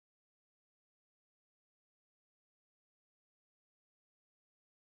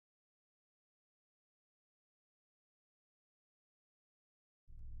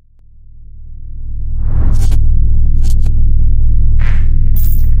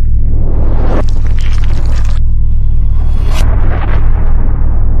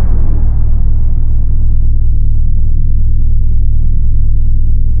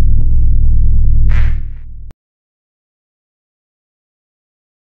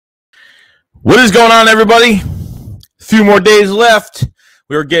What is going on, everybody? A few more days left.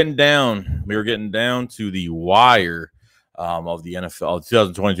 We are getting down. We are getting down to the wire of the NFL,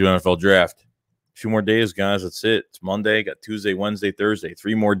 2022 NFL Draft. A few more days, guys. That's it. It's Monday. Got Tuesday, Wednesday, Thursday.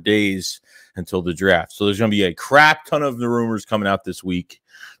 3 more days until the draft. So there's going to be a crap ton of the rumors coming out this week.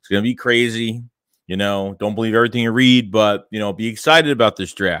 It's going to be crazy. You know, don't believe everything you read, but, you know, be excited about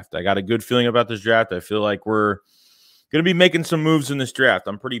this draft. I got a good feeling about this draft. I feel like we're going to be making some moves in this draft.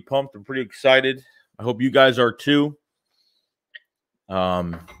 I'm pretty pumped. I'm pretty excited. I hope you guys are too.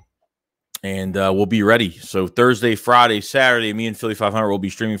 And we'll be ready. So Thursday, Friday, Saturday, me and Philly 500 will be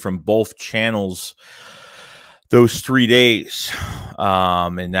streaming from both channels those 3 days.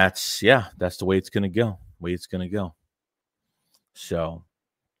 And that's the way it's going to go. So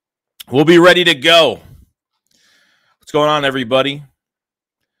we'll be ready to go. What's going on, everybody?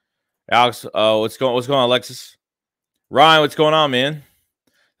 Alex, what's going on, Alexis? Ryan, what's going on, man?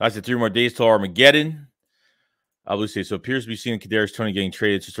 I said 3 more days till Armageddon. Obviously, so it appears to be seeing Kadarius Toney getting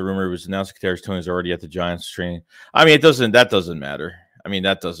traded. It's just a rumor. It was announced Kadarius Toney is already at the Giants training. I mean, that doesn't matter. I mean,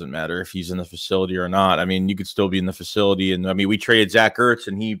 that doesn't matter if he's in the facility or not. I mean, you could still be in the facility. And I mean, we traded Zach Ertz,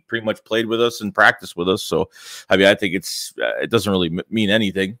 and he pretty much played with us and practiced with us. So, I mean, I think it doesn't really mean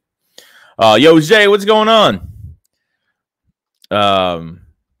anything. Yo, Zay, what's going on?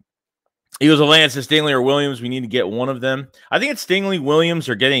 Eagles of Lance says Stingley or Williams. We need to get one of them. I think it's Stingley, Williams,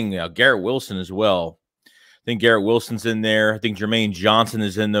 or getting Garrett Wilson as well. I think Garrett Wilson's in there. I think Jermaine Johnson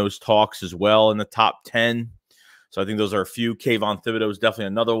is in those talks as well in the top 10. So I think those are a few. Kayvon Thibodeaux is definitely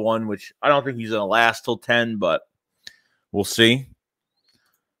another one, which I don't think he's going to last till 10, but we'll see.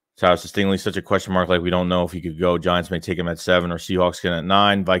 So Stingley such a question mark, like we don't know if he could go. Giants may take him at 7 or Seahawks get at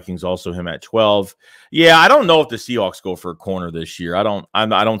 9. Vikings also him at 12. Yeah, I don't know if the Seahawks go for a corner this year. I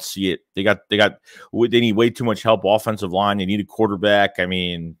don't see it. They need way too much help offensive line. They need a quarterback. I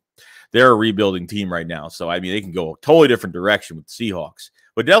mean, they're a rebuilding team right now. So I mean, they can go a totally different direction with the Seahawks.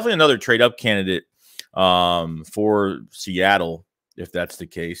 But definitely another trade up candidate for Seattle if that's the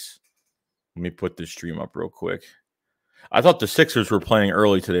case. Let me put this stream up real quick. I thought the Sixers were playing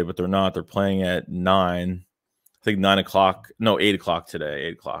early today, but they're not. They're playing at 9. I think 9 o'clock. No, 8 o'clock today.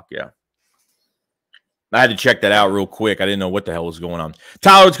 8 o'clock, yeah. I had to check that out real quick. I didn't know what the hell was going on.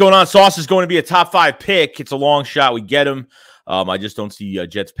 Tyler, what's going on? Sauce is going to be a top 5 pick. It's a long shot. We get him. I just don't see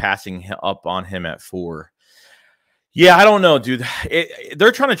Jets passing up on him at 4. Yeah, I don't know, dude.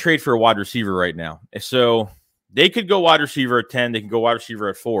 They're trying to trade for a wide receiver right now. So they could go wide receiver at 10. They can go wide receiver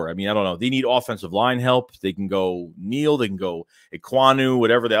at 4. I mean, I don't know. They need offensive line help. They can go Neal. They can go Iquanu,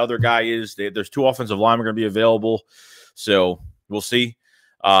 whatever the other guy is. There's 2 offensive linemen going to be available. So we'll see.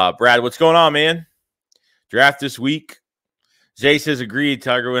 Brad, what's going on, man? Draft this week. Zay says agreed.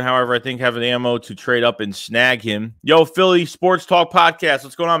 Tiger, however, I think having ammo to trade up and snag him. Yo, Philly Sports Talk Podcast.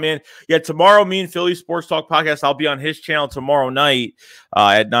 What's going on, man? Yeah, tomorrow, me and Philly Sports Talk Podcast, I'll be on his channel tomorrow night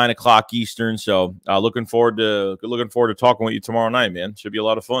at 9 o'clock Eastern. So looking forward to talking with you tomorrow night, man. Should be a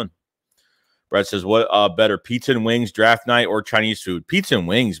lot of fun. Brett says, what better, pizza and wings, draft night, or Chinese food? Pizza and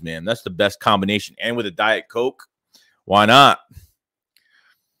wings, man. That's the best combination. And with a Diet Coke, why not?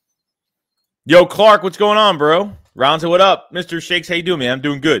 Yo, Clark, what's going on, bro? Rounds, what up? Mr. Shakes, how you doing, man? I'm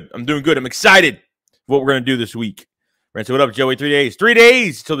doing good. I'm excited for what we're going to do this week. Brent, what up, Joey? 3 days. 3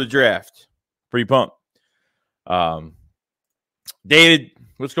 days till the draft. Pretty pumped. David,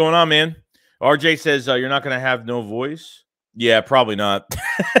 what's going on, man? RJ says you're not going to have no voice. Yeah, probably not.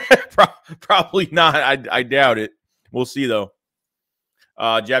 Probably not. I doubt it. We'll see, though.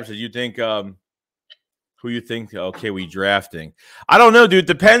 Jab says, you think who you think? Okay, we drafting. I don't know, dude.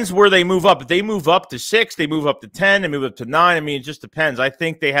 Depends where they move up. If they move up to 6, they move up to 10, they move up to 9. I mean, it just depends. I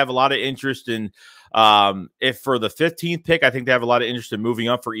think they have a lot of interest in if for the 15th pick, I think they have a lot of interest in moving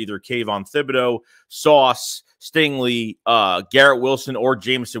up for either Kayvon Thibodeaux, Sauce, Stingley, Garrett Wilson, or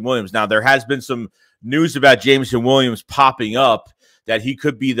Jameson Williams. Now, there has been some news about Jameson Williams popping up that he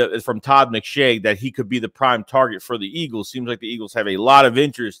could be from Todd McShay, that he could be the prime target for the Eagles. Seems like the Eagles have a lot of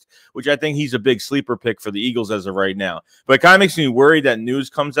interest, which I think he's a big sleeper pick for the Eagles as of right now. But it kind of makes me worried that news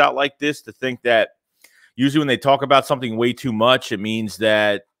comes out like this, to think that usually when they talk about something way too much, it means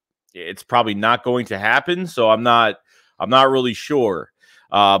that it's probably not going to happen. So I'm not really sure.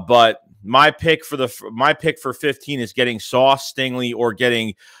 But my pick for 15 is getting Sauce, Stingley, or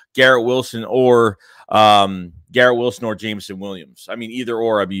getting Garrett Wilson or Jameson Williams. I mean, either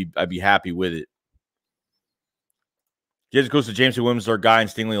or, I'd be happy with it. Just goes to Jameson Williams, our guy, and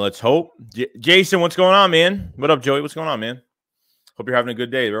Stingley. Let's hope. Jason, what's going on, man? What up, Joey? What's going on, man? Hope you're having a good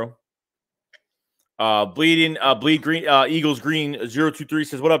day, bro. Bleed green, Eagles green 023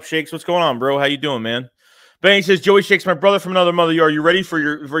 says, what up, Shakes? What's going on, bro? How you doing, man? Benny says, Joey Shakes, my brother from another mother. Are you ready for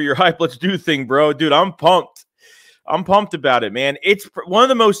your hype? Let's do thing, bro. Dude, I'm pumped. I'm pumped about it, man. It's one of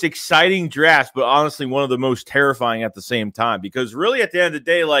the most exciting drafts, but honestly, one of the most terrifying at the same time. Because really, at the end of the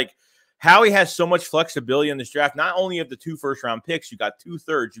day, like, Howie has so much flexibility in this draft. Not only of the 2 first-round picks, you got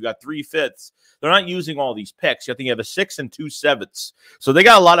 2/3, you got 3/5. They're not using all these picks. I think you have a 6 and 2/7. So they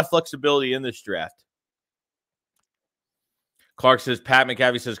got a lot of flexibility in this draft. Clark says, Pat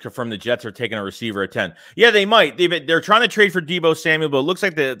McAfee says, confirm the Jets are taking a receiver at 10. Yeah, they might. They're trying to trade for Deebo Samuel, but it looks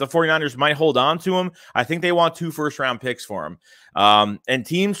like the 49ers might hold on to him. I think they want 2 first-round picks for him. And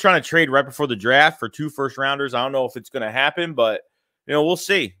teams trying to trade right before the draft for 2 first-rounders. I don't know if it's going to happen, but, we'll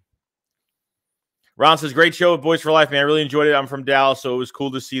see. Ron says, great show with Boys for Life, man. I really enjoyed it. I'm from Dallas, so it was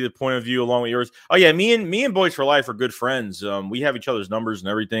cool to see the point of view along with yours. Oh, yeah, me and Boys for Life are good friends. We have each other's numbers and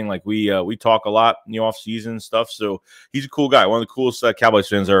everything. Like, we talk a lot in the off-season stuff, so he's a cool guy. One of the coolest Cowboys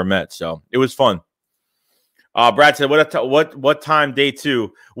fans I ever met, so it was fun. Brad said, what time day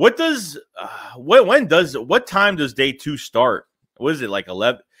 2? What time does day 2 start? What is it, like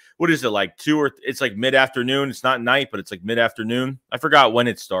 11? What is it, like 2 or it's like mid-afternoon? It's not night, but it's like mid-afternoon. I forgot when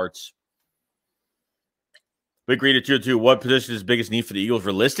it starts. Big read at tier 2. What position is biggest need for the Eagles?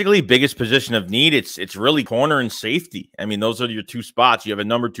 Realistically, biggest position of need, it's really corner and safety. I mean, those are your 2 spots. You have a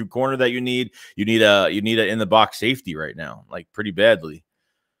number 2 corner that you need. You need a in the box safety right now, like pretty badly,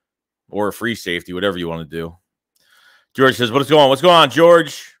 or a free safety, whatever you want to do. George says, "What's going on? What's going on,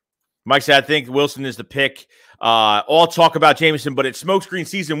 George?" Mike said, "I think Wilson is the pick. All talk about Jameson, but it's smokescreen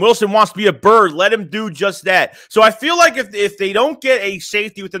season. Wilson wants to be a bird. Let him do just that." So I feel like if they don't get a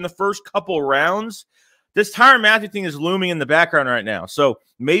safety within the first couple rounds, this Tyrann Mathieu thing is looming in the background right now. So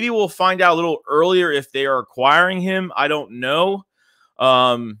maybe we'll find out a little earlier if they are acquiring him. I don't know.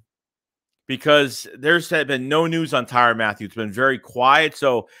 Because there's been no news on Tyrann Mathieu. It's been very quiet.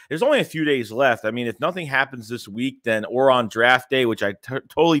 So there's only a few days left. I mean, if nothing happens this week, then or on draft day, which I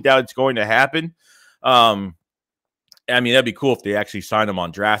totally doubt it's going to happen. I mean, that'd be cool if they actually sign him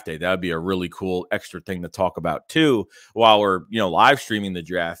on draft day. That would be a really cool extra thing to talk about too while we're, live streaming the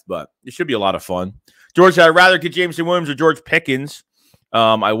draft. But it should be a lot of fun. George said, I'd rather get Jameson Williams or George Pickens.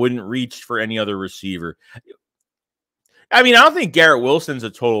 I wouldn't reach for any other receiver. I mean, I don't think Garrett Wilson's a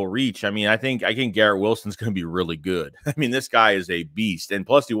total reach. I mean, I think Garrett Wilson's going to be really good. I mean, this guy is a beast, and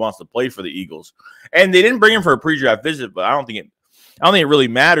plus he wants to play for the Eagles. And they didn't bring him for a pre-draft visit, but I don't think it really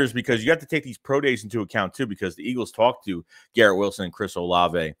matters because you have to take these pro days into account too, because the Eagles talked to Garrett Wilson and Chris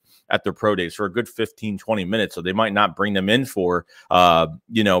Olave at their pro days for a good 15, 20 minutes. So they might not bring them in for,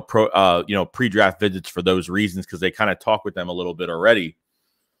 pre-draft visits for those reasons, because they kind of talk with them a little bit already,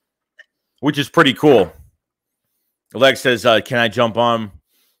 which is pretty cool. Alex says, can I jump on?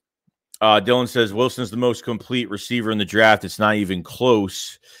 Dylan says, Wilson's the most complete receiver in the draft. It's not even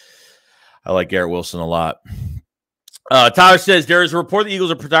close. I like Garrett Wilson a lot. Tyler says, there is a report the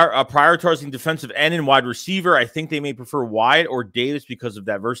Eagles are prioritizing defensive end and wide receiver. I think they may prefer Wyatt or Davis because of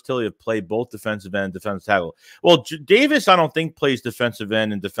that versatility of play both defensive end and defensive tackle. Well, Davis, I don't think plays defensive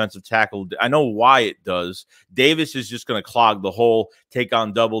end and defensive tackle. I know Wyatt does. Davis is just going to clog the hole, take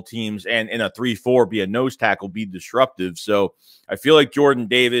on double teams, and in a 3-4 be a nose tackle, be disruptive. So I feel like Jordan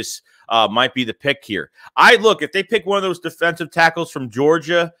Davis might be the pick here. If they pick one of those defensive tackles from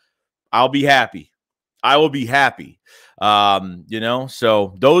Georgia, I'll be happy. I will be happy.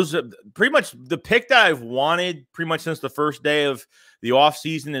 So those pretty much the pick that I've wanted pretty much since the first day of the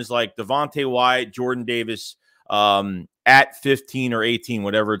offseason is like Devontae Wyatt, Jordan Davis, at 15 or 18,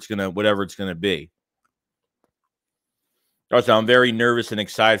 whatever it's gonna be. Also, I'm very nervous and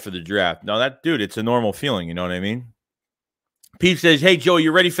excited for the draft. No, it's a normal feeling, you know what I mean? Pete says, hey, Joe,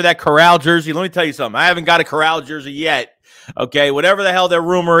 you ready for that Corral jersey? Let me tell you something. I haven't got a Corral jersey yet. Okay, whatever the hell that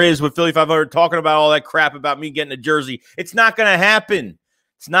rumor is with Philly 500 talking about all that crap about me getting a jersey, it's not going to happen.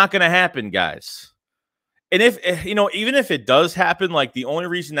 It's not going to happen, guys. And even if it does happen, like the only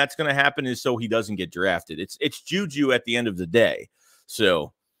reason that's going to happen is so he doesn't get drafted. It's juju at the end of the day.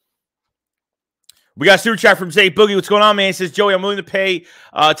 So we got a super chat from Zay Boogie. What's going on, man? He says, Joey, I'm willing to pay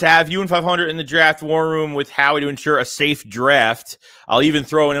to have you and 500 in the draft war room with Howie to ensure a safe draft. I'll even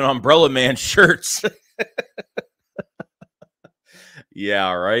throw in an Umbrella Man shirts.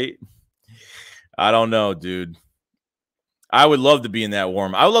 Yeah, right. I don't know, dude. I would love to be in that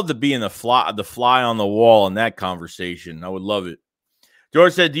warm. I would love to be in the fly on the wall in that conversation. I would love it.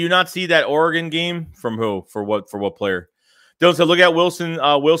 George said, do you not see that Oregon game? From who? For what player? Dylan said, look at Wilson.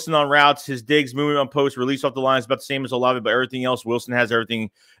 Wilson on routes, his digs, moving on post, release off the line is about the same as Olave, but everything else, Wilson has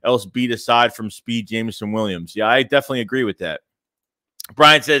everything else beat aside from speed, Jameson Williams. Yeah, I definitely agree with that.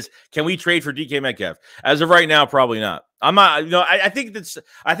 Brian says, "Can we trade for DK Metcalf?" As of right now, probably not. I'm not. You know, I think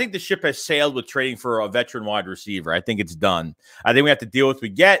the ship has sailed with trading for a veteran wide receiver. I think it's done. I think we have to deal with what we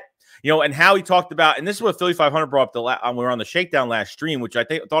get. You know, and how he talked about, and this is what Philly 500 brought up we were on the Shakedown last stream, which I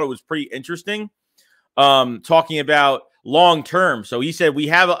thought it was pretty interesting. Talking about long term. So he said we've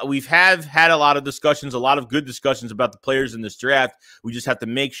had a lot of discussions, a lot of good discussions about the players in this draft. We just have to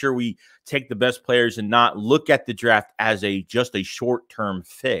make sure we take the best players and not look at the draft as just a short-term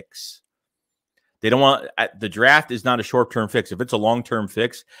fix. They don't want the draft is not a short-term fix. If it's a long-term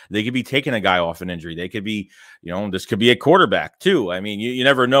fix, they could be taking a guy off an injury. They could be, you know, this could be a quarterback too. I mean, you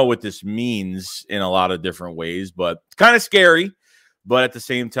never know what this means in a lot of different ways, but it's kind of scary. But at the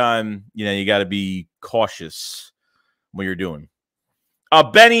same time, you know, you got to be cautious what you're doing.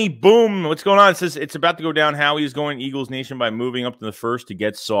 Benny Boom, what's going on? It says it's about to go down. Howie is going Eagles Nation by moving up to the first to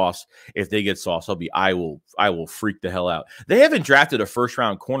get Sauce. If they get Sauce, I will freak the hell out. They haven't drafted a first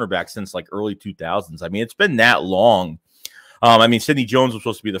round cornerback since like early 2000s. I mean, it's been that long. I mean, Sidney Jones was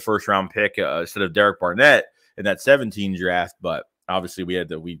supposed to be the first round pick instead of Derek Barnett in that 17 draft, but obviously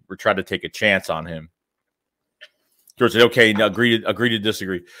we were trying to take a chance on him. George said, okay, agree to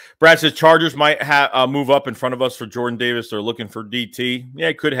disagree. Brad says Chargers might move up in front of us for Jordan Davis. They're looking for DT. Yeah,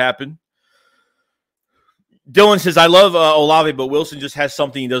 it could happen. Dylan says, I love Olave, but Wilson just has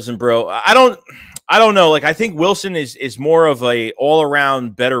something he doesn't, bro. I don't know. Like, I think Wilson is more of a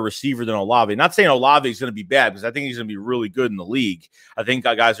all-around better receiver than Olave. Not saying Olave is going to be bad, because I think he's going to be really good in the league. I think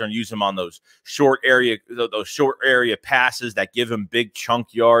guys are going to use him on those short area passes that give him big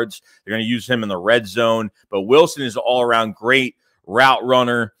chunk yards. They're going to use him in the red zone. But Wilson is an all-around great route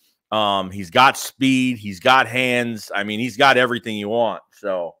runner. He's got speed. He's got hands. I mean, he's got everything you want.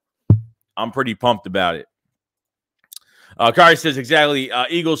 So I'm pretty pumped about it. Kari says, exactly.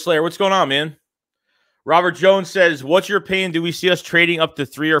 Eagles Slayer, what's going on, man? Robert Jones says, what's your opinion? Do we see us trading up to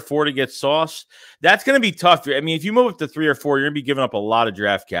 3 or 4 to get Sauce? That's going to be tough. I mean, if you move up to 3 or 4, you're going to be giving up a lot of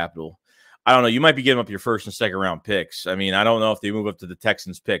draft capital. I don't know. You might be giving up your first and second round picks. I mean, I don't know if they move up to the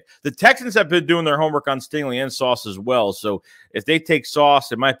Texans pick. The Texans have been doing their homework on Stingley and Sauce as well. So if they take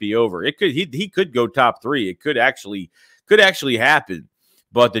Sauce, it might be over. It could he could go top 3. It could actually happen.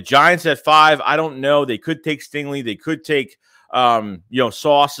 But the Giants at 5, I don't know. They could take Stingley. They could take,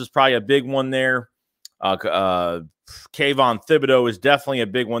 Sauce is probably a big one there. Kayvon Thibodeaux is definitely a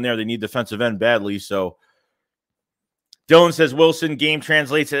big one there. They need defensive end badly. So Dylan says Wilson game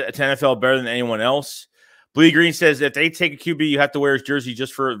translates to NFL better than anyone else. Blee Green says if they take a QB, you have to wear his jersey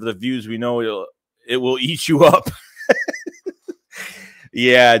just for the views. We know it will eat you up.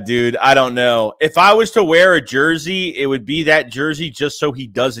 Yeah, dude, I don't know. If I was to wear a jersey, it would be that jersey just so he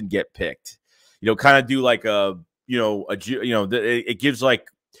doesn't get picked. You know, kind of do like it gives like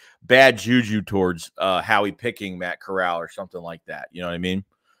bad juju towards Howie picking Matt Corral or something like that. You know what I mean?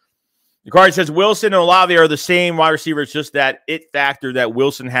 The card says Wilson and Olave are the same wide receivers, just that it factor that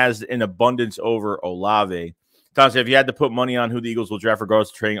Wilson has in abundance over Olave. Tom said, if you had to put money on who the Eagles will draft regardless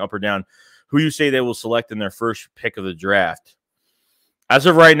of trading up or down, who you say they will select in their first pick of the draft? As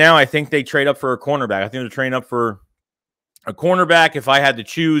of right now, I think they trade up for a cornerback. I think they're trading up for a cornerback if I had to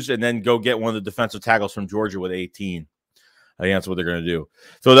choose, and then go get one of the defensive tackles from Georgia with 18. I think that's what they're going to do.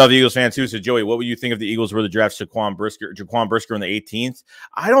 Philadelphia Eagles fans too said, Joey, what would you think if the Eagles were to draft Jaquan Brisker in the 18th?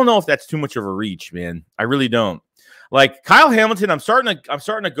 I don't know if that's too much of a reach, man. I really don't. Like Kyle Hamilton, I'm starting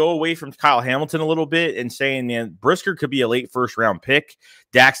to go away from Kyle Hamilton a little bit and saying, man, Brisker could be a late first round pick.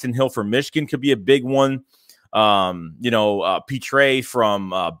 Daxton Hill from Michigan could be a big one. Petre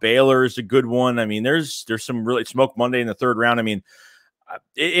from Baylor is a good one. I mean, there's some really Smoke Monday in the 3rd round. I mean,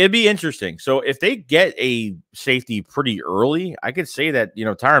 it'd be interesting. So if they get a safety pretty early, I could say that,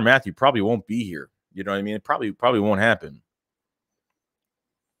 Tyrann Mathieu probably won't be here. You know what I mean? It probably won't happen.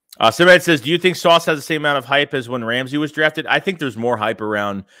 Somebody says, do you think Sauce has the same amount of hype as when Ramsey was drafted? I think there's more hype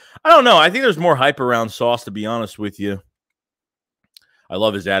around. I don't know. I think there's more hype around Sauce, to be honest with you. I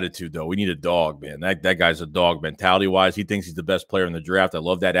love his attitude, though. We need a dog, man. That guy's a dog mentality-wise. He thinks he's the best player in the draft. I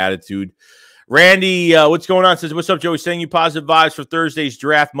love that attitude. Randy, what's going on? Says, what's up, Joey? Sending you positive vibes for Thursday's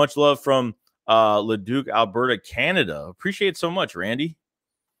draft. Much love from Leduc, Alberta, Canada. Appreciate it so much, Randy.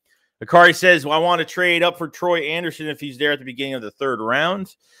 Akari says, well, I want to trade up for Troy Anderson if he's there at the beginning of the 3rd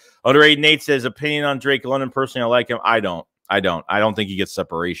round. Underrated Nate says, opinion on Drake London. Personally, I like him. I don't think he gets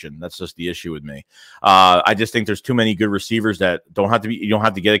separation. That's just the issue with me. I just think there's too many good receivers that you don't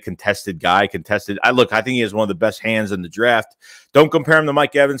have to get a contested guy. I think he has one of the best hands in the draft. Don't compare him to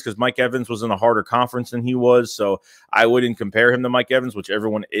Mike Evans, because Mike Evans was in a harder conference than he was. So I wouldn't compare him to Mike Evans, which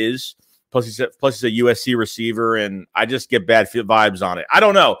everyone is. Plus he's a USC receiver, and I just get bad vibes on it. I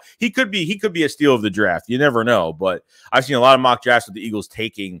don't know. He could be a steal of the draft. You never know. But I've seen a lot of mock drafts with the Eagles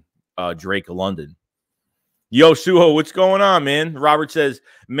taking Drake London. Yo, Suho, what's going on, man? Robert says,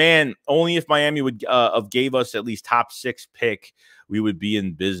 man, only if Miami would gave us at least top 6 pick, we would be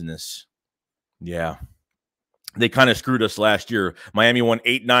in business. Yeah. They kind of screwed us last year. Miami won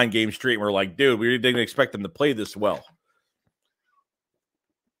 8-9 games straight, and we're like, dude, we didn't expect them to play this well.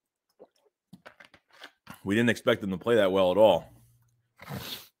 We didn't expect them to play that well at all.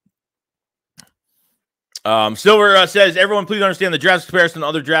 Silver says, everyone please understand the draft comparison to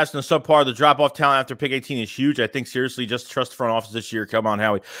other drafts and the subpar. The drop-off talent after pick 18 is huge. I think, seriously, just trust the front office this year. Come on,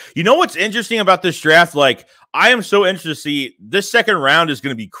 Howie. You know what's interesting about this draft? Like, I am so interested to see this second round is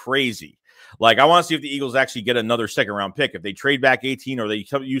going to be crazy. Like, I want to see if the Eagles actually get another second-round pick. If they trade back 18 or they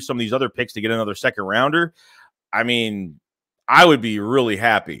use some of these other picks to get another second-rounder, I mean, I would be really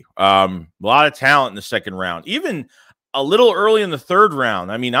happy. A lot of talent in the second round. Even a little early in the third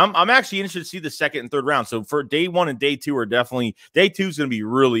round. I mean, I'm actually interested to see the second and third round. So for day 1 and day 2 are definitely – day 2 is going to be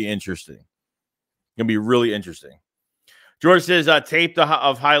really interesting. Going to be really interesting. George says, tape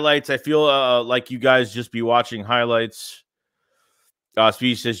of highlights. I feel like you guys just be watching highlights.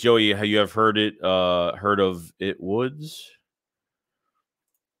 Speed says, Joey, you have heard of it, Woods?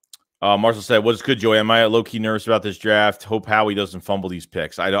 Marshall said, what's good, Joey? Am I low-key nervous about this draft? Hope Howie doesn't fumble these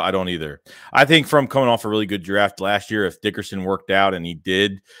picks. I don't either. I think from coming off a really good draft last year, if Dickerson worked out, and he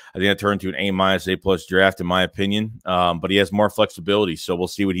did, I think it turned into an A-, A+ draft, in my opinion. But he has more flexibility, so we'll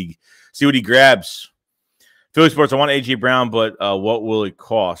see what he grabs. Philly Sports, I want A.J. Brown, but what will it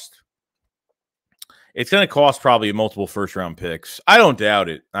cost? It's going to cost probably multiple first-round picks. I don't doubt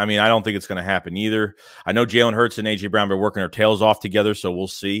it. I mean, I don't think it's going to happen either. I know Jalen Hurts and A.J. Brown are working their tails off together, so we'll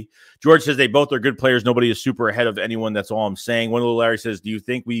see. George says they both are good players. Nobody is super ahead of anyone. That's all I'm saying. Wendell Larry says, do you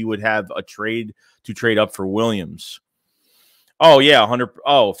think we would have a trade to trade up for Williams? Oh, yeah, 100.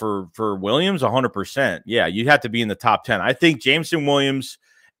 Oh, for Williams, 100%. Yeah, you'd have to be in the top 10. I think Jameson Williams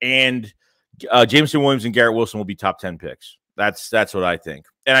and Garrett Wilson will be top 10 picks. That's what I think.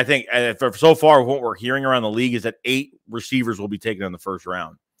 And I think so far what we're hearing around the league is that 8 receivers will be taken in the first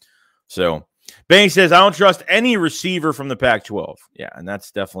round. So Bang says, I don't trust any receiver from the Pac-12. Yeah, and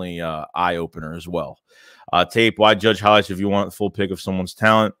that's definitely eye-opener as well. Tape, why judge highlights if you want the full pick of someone's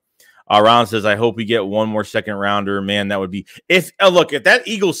talent? Ron says, I hope we get one more second-rounder. Man, that would be – if that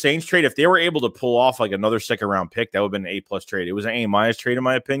Eagles-Saints trade, if they were able to pull off like another second-round pick, that would have been an A+ trade. It was an A- trade in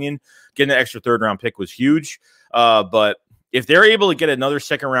my opinion. Getting an extra third-round pick was huge. But if they're able to get another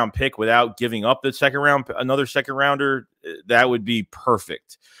second-round pick without giving up the another second-rounder, that would be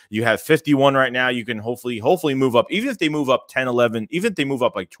perfect. You have 51 right now. You can hopefully move up. Even if they move up 10, 11, even if they move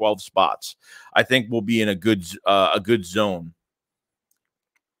up like 12 spots, I think we'll be in a good zone.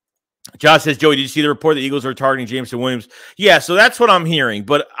 Josh says, Joey, did you see the report the Eagles are targeting Jameson Williams? Yeah, so that's what I'm hearing.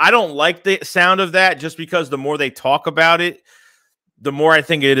 But I don't like the sound of that just because the more they talk about it, the more I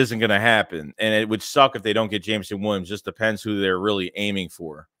think it isn't going to happen. And it would suck if they don't get Jameson Williams. Just depends who they're really aiming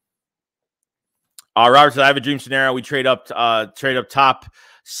for. Robert said, I have a dream scenario. We trade up top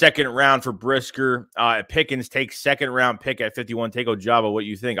second round for Brisker. Pickens takes second round pick at 51. Take Ojabo. What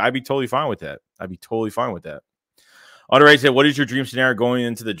you think? I'd be totally fine with that. Underrated said, what is your dream scenario going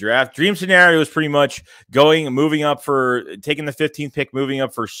into the draft? Dream scenario is pretty much moving up for taking the 15th pick, moving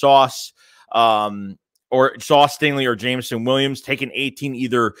up for Sauce, or Sauce Stingley or Jameson Williams, taking 18,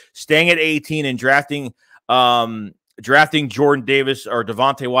 either staying at 18 and drafting Jordan Davis or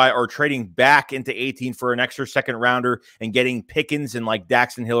Devontae Wyatt, or trading back into 18 for an extra second rounder and getting Pickens and like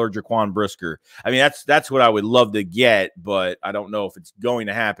Daxton Hill or Jaquan Brisker. I mean, that's what I would love to get, but I don't know if it's going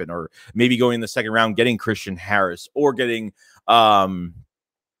to happen. Or maybe going in the second round, getting Christian Harris, or getting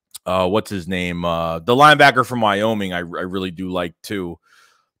what's his name? The linebacker from Wyoming. I really do like too.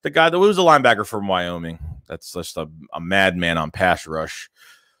 The guy that was a linebacker from Wyoming. That's just a madman on pass rush.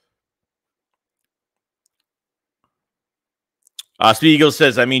 Speed Eagles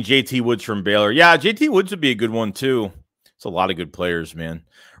says, I mean, JT Woods from Baylor. Yeah, JT Woods would be a good one too. It's a lot of good players, man.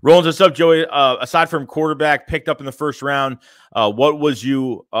 Rollins, what's up, Joey? Aside from quarterback picked up in the first round, what would give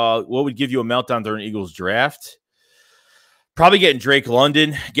you a meltdown during Eagles draft? Probably getting Drake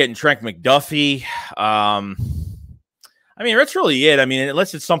London, getting Trent McDuffie. I mean, that's really it. I mean,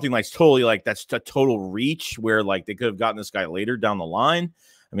 unless it's something like totally like that's a total reach where like they could have gotten this guy later down the line.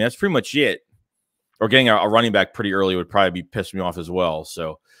 I mean, that's pretty much it. Or getting a running back pretty early would probably be pissing me off as well.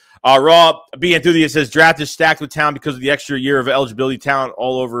 So Raw B Enthusiast says draft is stacked with talent because of the extra year of eligibility. Talent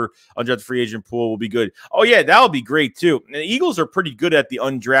all over undrafted free agent pool will be good. Oh yeah, that would be great too. And the Eagles are pretty good at the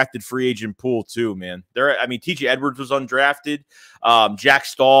undrafted free agent pool too, man. T.J. Edwards was undrafted. Jack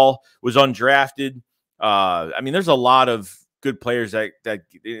Stahl was undrafted. There's a lot of good players that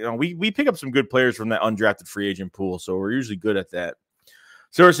we pick up some good players from that undrafted free agent pool, so we're usually good at that.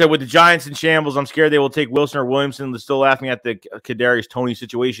 Sir said, with the Giants in shambles, I'm scared they will take Wilson or Williamson. They're still laughing at the Kadarius Toney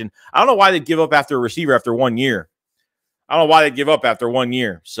situation. I don't know why they'd give up after a receiver after 1 year. I don't know why they'd give up after 1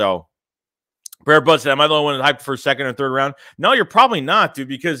 year. So, Bear Bud said, am I the only one hyped for second or third round? No, you're probably not, dude,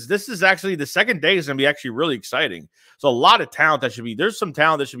 because this is actually the second day is going to be actually really exciting. So, a lot of talent that should be, there's some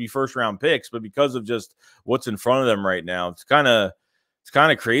talent that should be first round picks, but because of just what's in front of them right now, it's kind of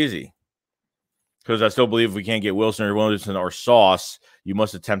crazy. Because I still believe if we can't get Wilson or Williamson or Sauce, you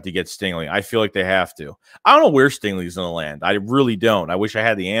must attempt to get Stingley. I feel like they have to. I don't know where Stingley's going to land. I really don't. I wish I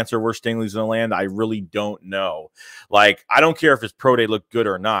had the answer where Stingley's going to land. I really don't know. Like, I don't care if his pro day looked good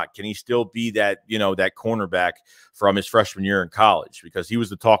or not. Can he still be that, that cornerback from his freshman year in college? Because he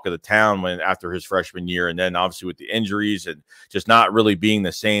was the talk of the town after his freshman year, and then obviously with the injuries and just not really being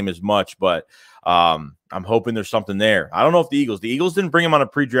the same as much. But I'm hoping there's something there. I don't know if the Eagles didn't bring him on a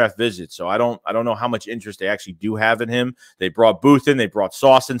pre-draft visit, so I don't know how much interest they actually do have in him. They brought Booth in, they brought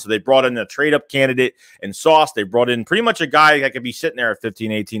Sauce in, so they brought in a trade-up candidate and Sauce. They brought in pretty much a guy that could be sitting there at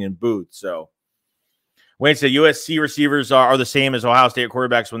 15, 18 in Booth. So Wayne said USC receivers are the same as Ohio State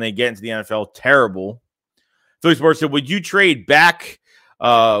quarterbacks when they get into the NFL. Terrible. Philly Sports said, would you trade back?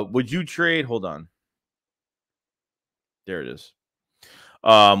 Hold on. There it is.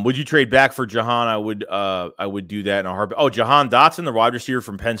 Would you trade back for Jahan? I would do that in a heartbeat. Oh, Jahan Dotson, the wide receiver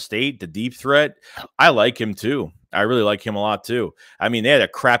from Penn State, the deep threat. I like him too. I really like him a lot too. I mean, they had a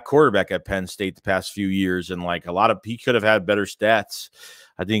crap quarterback at Penn State the past few years, and like he could have had better stats.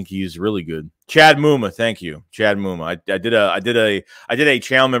 I think he's really good. Chad Muma, thank you, Chad Muma. I did a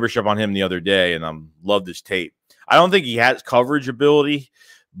channel membership on him the other day, and I loved his tape. I don't think he has coverage ability,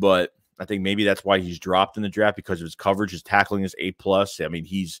 but I think maybe that's why he's dropped in the draft, because of his coverage. His tackling is A+. I mean,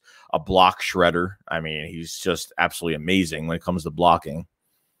 he's a block shredder. I mean, he's just absolutely amazing when it comes to blocking.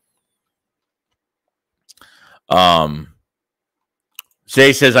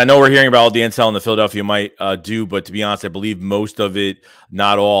 Jay says, I know we're hearing about all the intel in the Philadelphia might do, but to be honest, I believe most of it,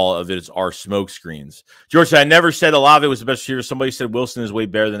 not all of it, are smoke screens. George said, I never said a lot of it was the best receiver. Somebody said Wilson is way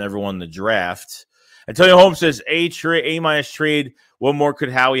better than everyone in the draft. Antonio Holmes says, A- trade. What more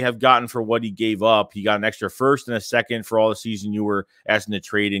could Howie have gotten for what he gave up? He got an extra first and a second for all the season you were asking to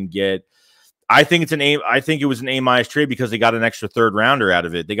trade and get. I think it's an A. I think it was an A- trade because they got an extra third rounder out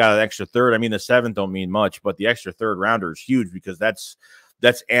of it. They got an extra third. I mean, the seventh don't mean much, but the extra third rounder is huge because that's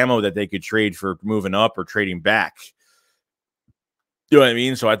ammo that they could trade for moving up or trading back. You know what I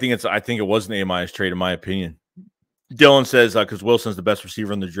mean? So I think it was an A- trade in my opinion. Dylan says because Wilson's the best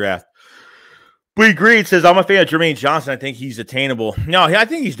receiver in the draft. Bleed Green says, I'm a fan of Jermaine Johnson. I think he's attainable. No, I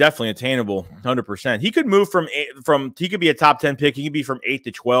think he's definitely attainable, 100%. He could move he could be a top 10 pick. He could be from 8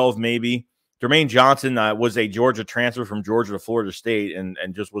 to 12, maybe. Jermaine Johnson was a Georgia transfer from Georgia to Florida State and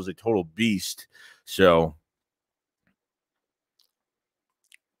just was a total beast. So,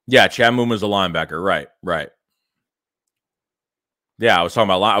 yeah, Chad Muma's a linebacker. Right. Yeah, I was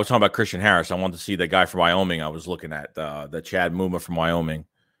talking about Christian Harris. I wanted to see the guy from Wyoming. I was looking at the Chad Muma from Wyoming.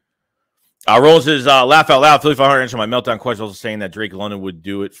 Rolls says, laugh out loud. Philly 500 answer my meltdown question, also saying that Drake London would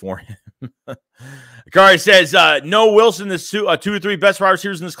do it for him. Akari says, no Wilson is 2 or 3 best wide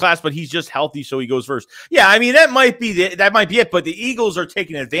receivers in this class, but he's just healthy, so he goes first. Yeah, I mean, that might be it, but the Eagles are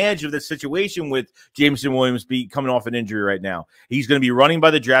taking advantage of this situation with Jameson Williams coming off an injury right now. He's going to be running by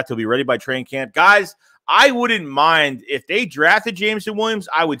the draft. He'll be ready by training camp. Guys, I wouldn't mind if they drafted Jameson Williams,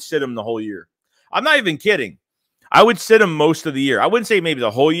 I would sit him the whole year. I'm not even kidding. I would sit him most of the year. I wouldn't say maybe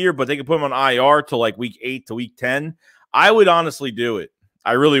the whole year, but they could put him on IR till like week 8 to week 10. I would honestly do it.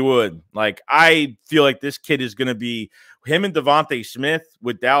 I really would. Like, I feel like this kid is going to be him and Devontae Smith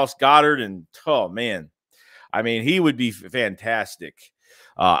with Dallas Goedert. And, oh, man. I mean, he would be fantastic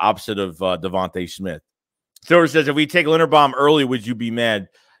opposite of Devontae Smith. Thor says, if we take Linderbaum early, would you be mad?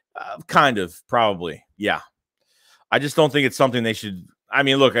 Kind of, probably. Yeah. I just don't think it's something they should – I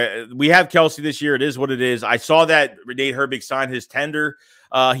mean, look, we have Kelsey this year. It is what it is. I saw that Nate Herbig signed his tender.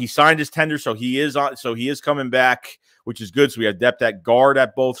 He signed his tender, so he is coming back, which is good. So we have depth at guard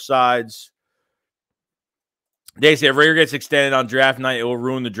at both sides. They say if Rager gets extended on draft night, it will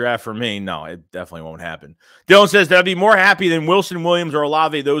ruin the draft for me. No, it definitely won't happen. Dylan says that I'd be more happy than Wilson, Williams, or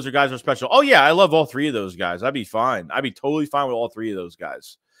Olave. Those are guys who are special. Oh, yeah, I love all 3 of those guys. I'd be fine. I'd be totally fine with all 3 of those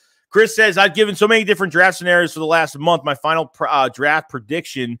guys. Chris says, I've given so many different draft scenarios for the last month. My final draft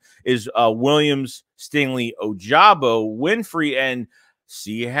prediction is Williams, Stingley, Ojabo, Winfrey, and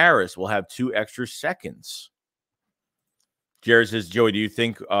C. Harris will have 2 extra seconds. Jared says, Joey, do you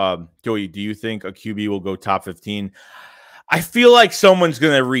think a QB will go top 15? I feel like someone's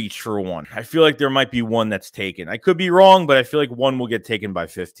going to reach for one. I feel like there might be one that's taken. I could be wrong, but I feel like one will get taken by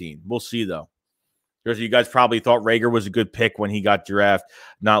 15. We'll see, though. Because you guys probably thought Rager was a good pick when he got drafted,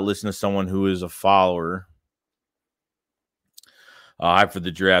 not listen to someone who is a follower. Hype for the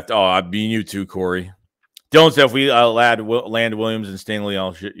draft. Oh, I mean you too, Corey. Dylan said if we land Williams and Stingley,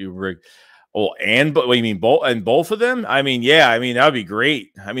 I'll shit you, Rick. Oh, and but what you mean both and both of them? I mean, yeah, I mean that'd be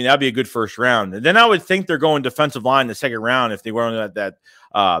great. I mean that'd be a good first round. And then I would think they're going defensive line in the second round if they weren't at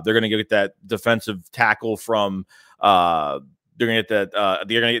that. They're going to get that defensive tackle from. They're going to get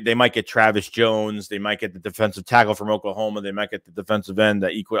that. They might get Travis Jones. They might get the defensive tackle from Oklahoma. They might get the defensive end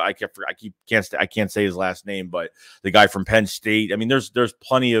that I can't say his last name, but the guy from Penn State. I mean, there's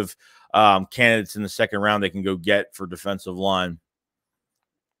plenty of candidates in the second round they can go get for defensive line.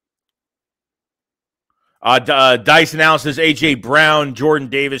 Dice analysis: A.J. Brown, Jordan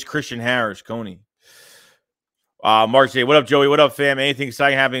Davis, Christian Harris, Coney. Mark say, what up, Joey? What up, fam? Anything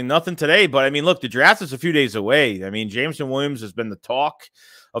exciting happening? Nothing today, but I mean, look, the draft is a few days away. I mean, Jameson Williams has been the talk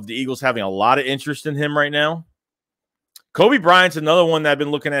of the Eagles, having a lot of interest in him right now. Kobe Bryant's another one that I've been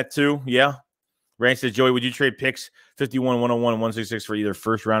looking at too. Yeah. Rand says, Joey, would you trade picks 51, 101, and 166 for either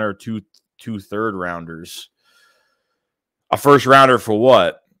first rounder or two third rounders? A first rounder for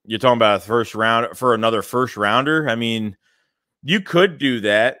what? You're talking about a first round for another first rounder? I mean, you could do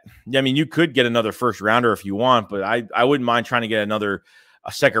that. I mean, you could get another first rounder if you want, but I wouldn't mind trying to get a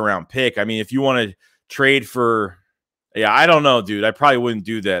second round pick. I mean, if you want to trade for, yeah, I don't know, dude. I probably wouldn't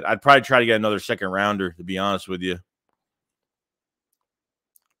do that. I'd probably try to get another second rounder, to be honest with you.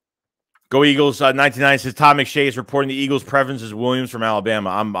 Go Eagles. 99 says Tom McShay is reporting the Eagles' preference is Williams from Alabama.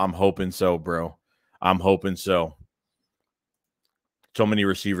 I'm hoping so, bro. I'm hoping so. So many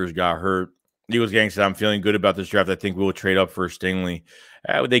receivers got hurt. Eagles gang said, I'm feeling good about this draft. I think we will trade up for Stingley.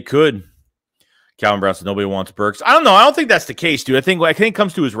 They could. Calvin Brown said nobody wants Burks. I don't know. I don't think that's the case, dude. I think it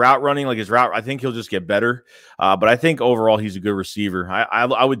comes to his route running, like his route. I think he'll just get better. But I think overall he's a good receiver.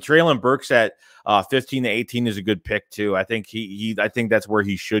 I would Traylon Burks at 15 to 18 is a good pick too. I think I think that's where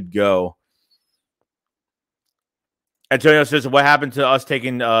he should go. Antonio says, what happened to us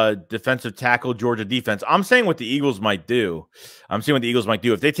taking defensive tackle Georgia defense? I'm saying what the Eagles might do.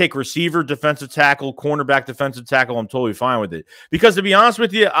 If they take receiver, defensive tackle, cornerback, defensive tackle, I'm totally fine with it. Because to be honest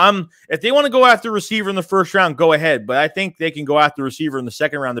with you, if they want to go after receiver in the first round, go ahead. But I think they can go after receiver in the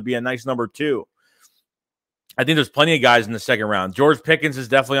second round to be a nice number 2. I think there's plenty of guys in the second round. George Pickens is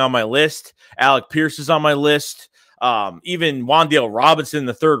definitely on my list. Alec Pierce is on my list. Even Wan'Dale Robinson in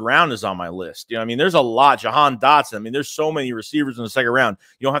the third round is on my list. You know, I mean, there's a lot. Jahan Dotson. I mean, there's so many receivers in the second round.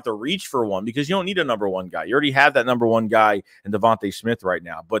 You don't have to reach for one because you don't need a number 1 guy. You already have that number 1 guy in Devontae Smith right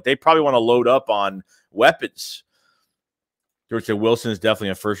now, but they probably want to load up on weapons. George said Wilson is definitely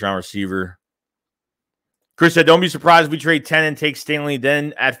a first round receiver. Chris said, don't be surprised if we trade 10 and take Stingley.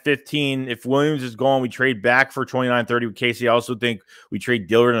 Then at 15, if Williams is gone, we trade back for 29-30 with Casey. I also think we trade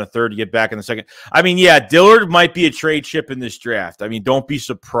Dillard in a third to get back in the second. I mean, yeah, Dillard might be a trade chip in this draft. I mean, don't be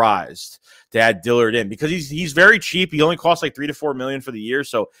surprised to add Dillard in because he's very cheap. He only costs like $3 to $4 million for the year,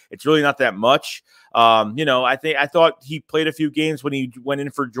 so it's really not that much. You know, I thought he played a few games when he went in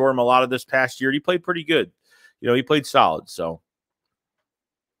for Jordan a lot of this past year. He played pretty good. You know, he played solid, so.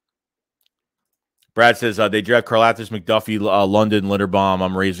 Brad says they draft Karlaftis, McDuffie, London, Linderbaum.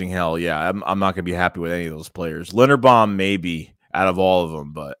 I'm raising hell. Yeah, I'm not going to be happy with any of those players. Linderbaum maybe out of all of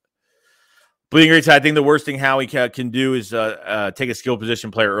them, but Bleeding Great, I think the worst thing Howie can do is take a skill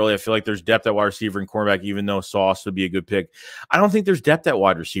position player early. I feel like there's depth at wide receiver and cornerback, even though Sauce would be a good pick. I don't think there's depth at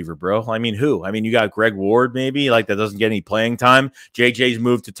wide receiver, bro. I mean, who? I mean, you got Greg Ward maybe, like that doesn't get any playing time. JJ's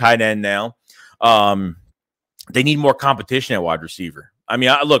moved to tight end now. They need more competition at wide receiver. I mean,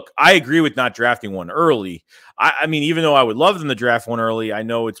 look, I agree with not drafting one early. I mean, even though I would love them to draft one early, I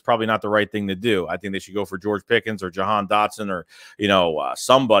know it's probably not the right thing to do. I think they should go for George Pickens or Jahan Dotson or, you know,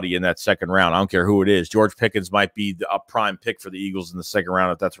 somebody in that second round. I don't care who it is. George Pickens might be a prime pick for the Eagles in the second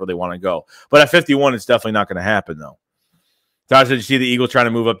round if that's where they want to go. But at 51, it's definitely not going to happen, though. Todd said, you see the Eagles trying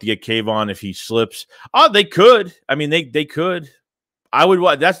to move up to get Kayvon if he slips? Oh, they could. I mean, they could. I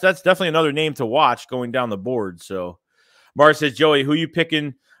would. That's definitely another name to watch going down the board. So, Mark says, Joey, who you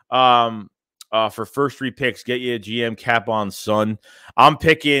picking for first 3 picks? Get you a GM cap on, son. I'm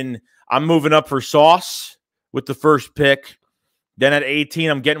moving up for Sauce with the first pick. Then at 18,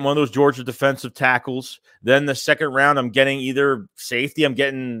 I'm getting one of those Georgia defensive tackles. Then the second round, I'm getting either safety. I'm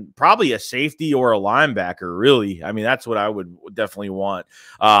getting probably a safety or a linebacker, really. I mean, that's what I would definitely want.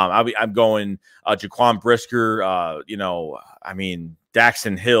 I'm going Jaquan Brisker, you know, I mean,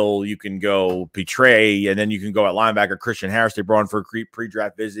 Daxton Hill, you can go Betray, and then you can go at linebacker Christian Harris. They brought in for a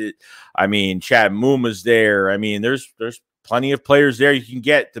pre-draft visit. I mean, Chad Muma's there. I mean, there's plenty of players there you can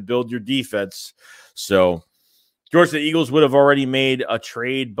get to build your defense. So George, the Eagles would have already made a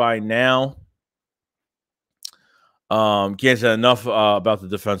trade by now. Can't say enough about the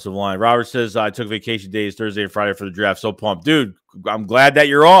defensive line. Robert says, I took vacation days Thursday and Friday for the draft. So pumped. Dude, I'm glad that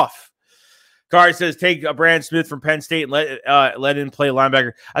you're off. Kari says, take Brandon Smith from Penn State and let him play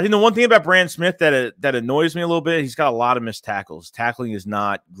linebacker. I think the one thing about Brandon Smith that annoys me a little bit, he's got a lot of missed tackles. Tackling is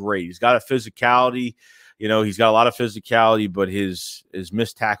not great. He's got a physicality. You know, he's got a lot of physicality, but his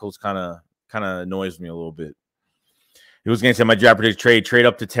missed tackles kind of annoys me a little bit. He was going to say my draft prediction trade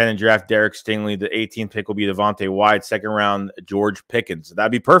up to 10 and draft Derek Stingley. The 18th pick will be Devontae Wyatt. Second round, George Pickens.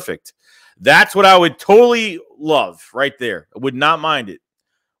 That'd be perfect. That's what I would totally love right there. I would not mind it.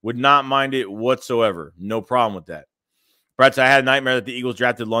 Would not mind it whatsoever. No problem with that. Brett, I had a nightmare that the Eagles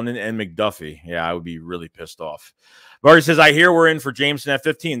drafted London and McDuffie. Yeah, I would be really pissed off. Barry says, I hear we're in for Jameson at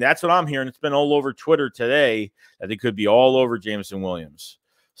 15. That's what I'm hearing. It's been all over Twitter today that they could be all over Jameson Williams.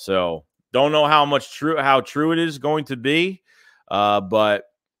 So don't know how true it is going to be, but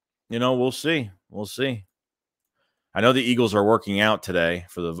you know, we'll see. We'll see. I know the Eagles are working out today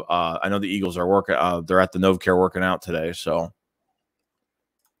for the. I know the Eagles are working. They're at the Novacare working out today. So,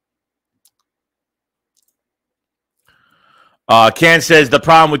 Ken says the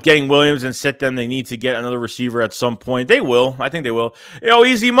problem with getting Williams and sit them, they need to get another receiver at some point. They will. I think they will. You know,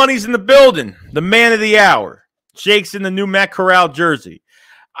 Easy Money's in the building. The man of the hour. Shake's in the new Matt Corral jersey.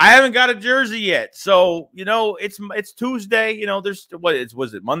 I haven't got a jersey yet, so you know it's Tuesday. You know, there's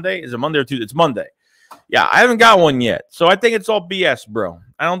was it Monday? Is it Monday or Tuesday? It's Monday. Yeah, I haven't got one yet, so I think it's all BS, bro.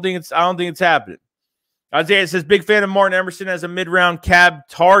 I don't think it's happening. Isaiah says big fan of Martin Emerson as a mid-round cab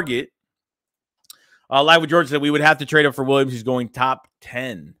target. Live with George said we would have to trade up for Williams. He's going top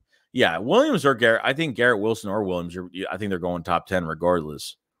 10. Yeah, Williams or Garrett. I think Garrett Wilson or Williams. I think they're going top 10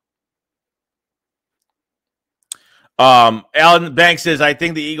 regardless. Alan Banks says, I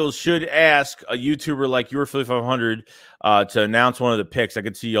think the Eagles should ask a YouTuber like your Philly 500 to announce one of the picks. I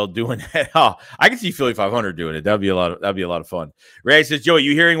could see y'all doing that. Oh, I can see Philly 500 doing it. That'd be a lot of fun. Ray says, Joey,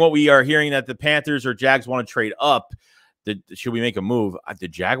 you hearing what we are hearing that the Panthers or Jags want to trade up? Should we make a move? The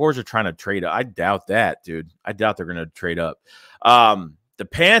Jaguars are trying to trade up. I doubt that, dude. I doubt they're going to trade up. The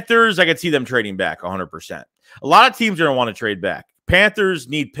Panthers, I could see them trading back 100%. A lot of teams are going to want to trade back. Panthers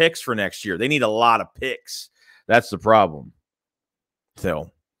need picks for next year. They need a lot of picks. That's the problem.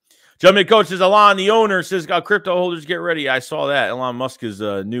 So, Gentleman Coach says, Elon, the owner, says, crypto holders, get ready. I saw that. Elon Musk is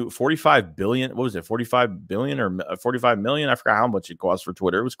new 45 billion. What was it? 45 billion or 45 million? I forgot how much it cost for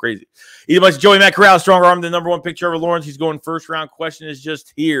Twitter. It was crazy. Either way, Joey Matt Corral, strong arm, the number one pick, Trevor Lawrence. He's going first round. Question is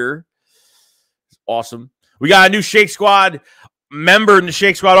just here. Awesome. We got a new Shake Squad member in the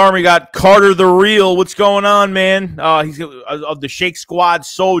Shake Squad Army. We got Carter the Real. What's going on, man? He's of the Shake Squad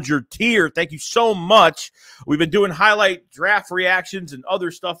Soldier tier. Thank you so much. We've been doing highlight draft reactions and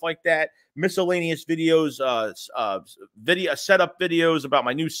other stuff like that. Miscellaneous videos, video setup videos about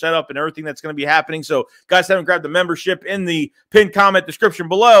my new setup and everything that's going to be happening. So, guys, haven't grabbed the membership in the pinned comment description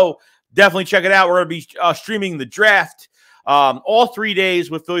below. Definitely check it out. We're going to be streaming the draft. All 3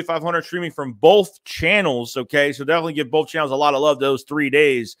 days with Philly 500 streaming from both channels. Okay, so definitely give both channels a lot of love those 3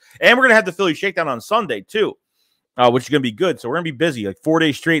 days, and we're gonna have the Philly Shakedown on Sunday too, which is gonna be good. So we're gonna be busy, like 4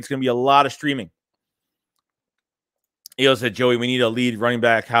 days straight. It's gonna be a lot of streaming. Eo said, Joey, we need a lead running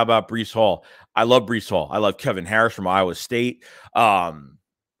back. How about Breece Hall? I love Breece Hall. I love Kevin Harris from Iowa State.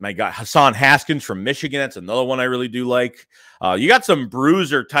 My God, Hassan Haskins from Michigan. That's another one I really do like. You got some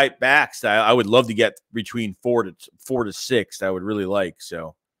bruiser type backs that I would love to get between 4 to 6. That I would really like.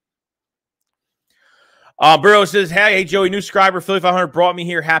 So, Burrow says, hey, Joey, new subscriber, Philly 500 brought me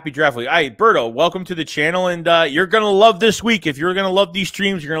here. Happy draft week. Hey, Berto, welcome to the channel. And you're going to love this week. If you're going to love these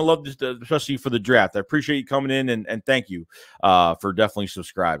streams, you're going to love this, especially for the draft. I appreciate you coming in and thank you for definitely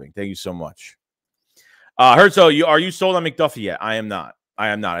subscribing. Thank you so much. Herzo, are you sold on McDuffie yet? I am not.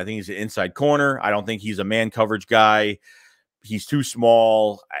 I think he's an inside corner. I don't think he's a man coverage guy. He's too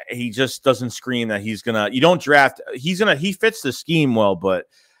small. He just doesn't scream that he's going to – you don't draft – he fits the scheme well, but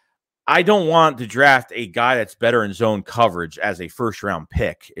I don't want to draft a guy that's better in zone coverage as a first-round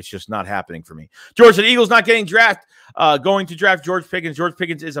pick. It's just not happening for me. George said, Eagles not getting going to draft George Pickens. George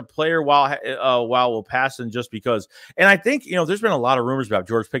Pickens is a player while we'll pass him just because. And I think, there's been a lot of rumors about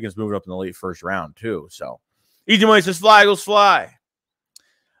George Pickens moving up in the late first round too. So Easy Money says, fly, Eagles, fly.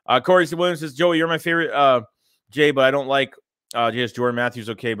 Corey Williams says, Joey, you're my favorite Jay, but I don't like JS Jordan Matthews,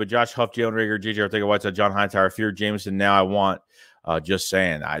 okay, but Josh Huff, Jalen Rager, JJ Ortega-Whiteside, John Hightower, Fear Jameson, now I want just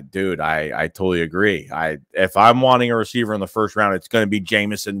saying. I totally agree. If I'm wanting a receiver in the first round, it's going to be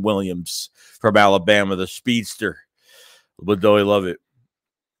Jameson Williams from Alabama, the speedster. But though I love it.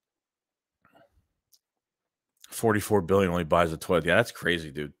 $44 billion only buys a 12. Yeah, that's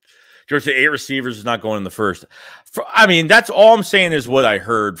crazy, dude. George said 8 receivers is not going in the first. I mean, that's all I'm saying is what I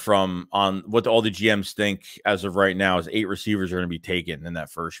heard from on what all the GMs think as of right now is 8 receivers are going to be taken in that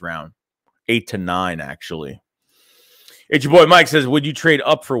first round. 8 to 9, actually. It's your boy Mike says, would you trade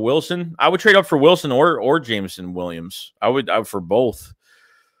up for Wilson? I would trade up for Wilson or Jameson Williams. I would for both.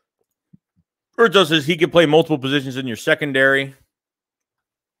 Urzo says he can play multiple positions in your secondary.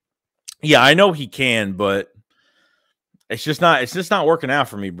 Yeah, I know he can, but it's just not working out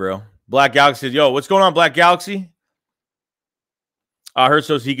for me, bro. Black Galaxy says, yo, what's going on, Black Galaxy? Hurt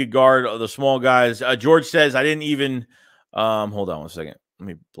says he could guard the small guys. George says, I didn't even hold on one second. Let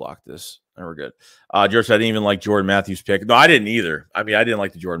me block this. And we're good. George said, I didn't even like Jordan Matthews' pick. No, I didn't either. I mean, I didn't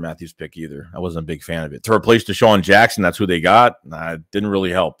like the Jordan Matthews pick either. I wasn't a big fan of it. To replace Deshaun Jackson, that's who they got. Nah, it didn't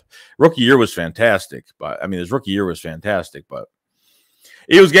really help. Rookie year was fantastic. But I mean, his rookie year was fantastic, but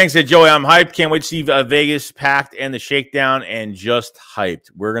Eagles Gang said, Joey, I'm hyped. Can't wait to see Vegas packed and the shakedown and just hyped.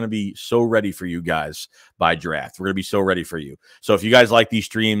 We're going to be so ready for you guys by draft. We're going to be so ready for you. So if you guys like these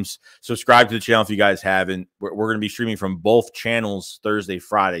streams, subscribe to the channel if you guys haven't. We're going to be streaming from both channels Thursday,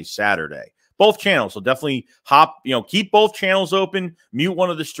 Friday, Saturday. Both channels. So definitely keep both channels open. Mute one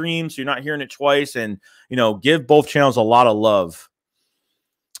of the streams so you're not hearing it twice. And, give both channels a lot of love.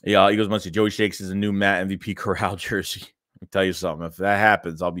 Yeah, Eagles must say Joey Shakes is a new Matt MVP Corral jersey. Let me tell you something. If that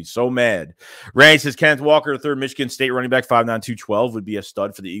happens, I'll be so mad. Randy says Kenneth Walker, the third Michigan State running back, 5'9", 212, would be a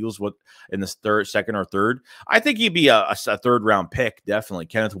stud for the Eagles. What in the second or third? I think he'd be a third-round pick, definitely.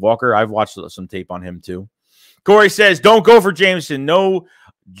 Kenneth Walker, I've watched some tape on him, too. Corey says, don't go for Jameson. No,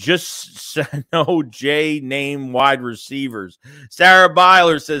 just no J name wide receivers. Sarah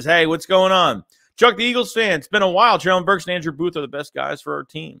Byler says, hey, what's going on? Chuck, the Eagles fan. It's been a while. Traylon Burks and Andrew Booth are the best guys for our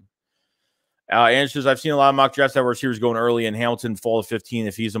team. Andrew says, I've seen a lot of mock drafts that receivers going early in Hamilton, fall to 15.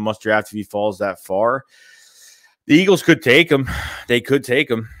 If he's a must draft, if he falls that far, the Eagles could take him. They could take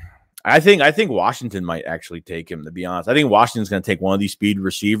him. I think Washington might actually take him, to be honest. I think Washington's going to take one of these speed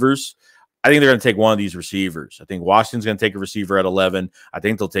receivers. I think they're going to take one of these receivers. I think Washington's going to take a receiver at 11. I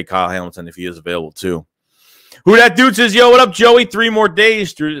think they'll take Kyle Hamilton if he is available too. Who that dude says, yo, what up, Joey? 3 more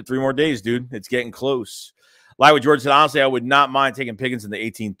days, dude. 3 more days, dude. It's getting close. Like what George said, honestly, I would not mind taking Pickens in the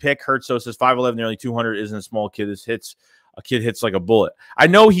 18th pick. Hertzo says 5'11", nearly 200 isn't a small kid. A kid hits like a bullet. I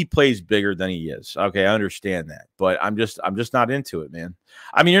know he plays bigger than he is. Okay, I understand that, but I'm just not into it, man.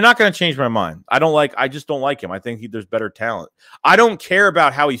 I mean, you're not going to change my mind. I just don't like him. I think there's better talent. I don't care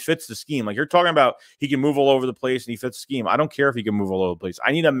about how he fits the scheme. Like you're talking about, he can move all over the place and he fits the scheme. I don't care if he can move all over the place.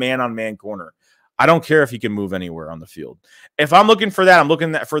 I need a man-on-man corner. I don't care if he can move anywhere on the field. If I'm looking for that, I'm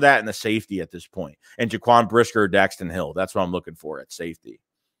looking for that in the safety at this point. And Jaquan Brisker or Daxton Hill. That's what I'm looking for at safety.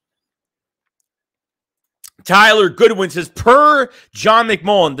 Tyler Goodwin says, per John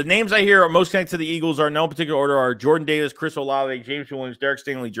McMullen, the names I hear are most connected to the Eagles are in no particular order are Jordan Davis, Chris Olave, James Williams, Derek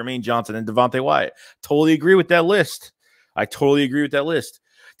Stingley, Jermaine Johnson, and Devontae Wyatt. Totally agree with that list. I totally agree with that list.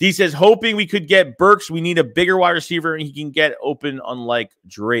 D says, hoping we could get Burks. We need a bigger wide receiver, and he can get open unlike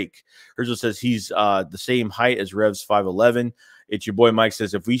Drake. Herzl says he's the same height as Rev's 5'11". It's your boy Mike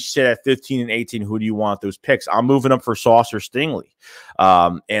says, if we sit at 15 and 18, who do you want those picks? I'm moving up for Sauce or Stingley.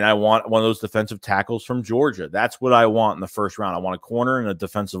 And I want one of those defensive tackles from Georgia. That's what I want in the first round. I want a corner and a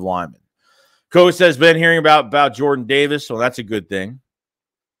defensive lineman. Coach says, been hearing about Jordan Davis, so that's a good thing.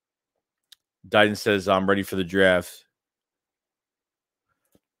 Dyden says, I'm ready for the draft.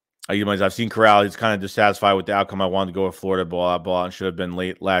 I've seen Corral. He's kind of dissatisfied with the outcome. I wanted to go with Florida, blah, blah, and should have been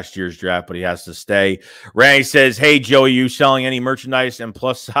late last year's draft, but he has to stay. Randy says, hey, Joey, you selling any merchandise and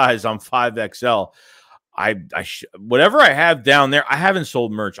plus size on 5XL? Whatever I have down there, I haven't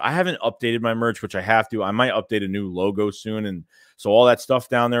sold merch. I haven't updated my merch, which I have to. I might update a new logo soon. And so all that stuff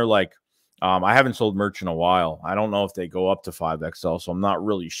down there, I haven't sold merch in a while. I don't know if they go up to 5XL, so I'm not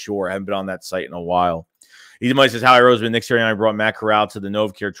really sure. I haven't been on that site in a while. Easy Money says, Howie Roseman, Nick Sirianni brought Matt Corral to the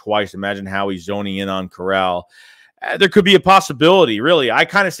Novacare twice. Imagine how he's zoning in on Corral. There could be a possibility, really. I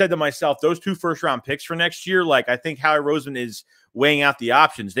kind of said to myself, those 2 first-round picks for next year, I think Howie Roseman is weighing out the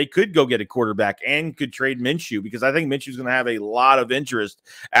options. They could go get a quarterback and could trade Minshew because I think Minshew's going to have a lot of interest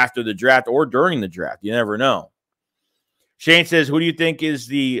after the draft or during the draft. You never know. Shane says, who do you think is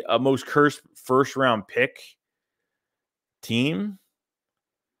the most cursed first-round pick team?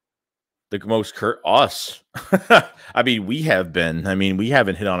 The most us. I mean, we have been. I mean, we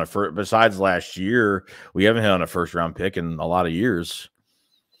haven't hit on a first, besides last year, we haven't hit on a first round pick in a lot of years.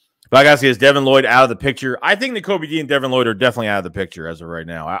 But I gotta say, is Devin Lloyd out of the picture? I think that Kobe D and Devin Lloyd are definitely out of the picture as of right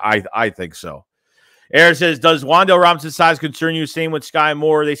now. I think so. Aaron says, does Wan'Dale Robinson's size concern you? Same with Sky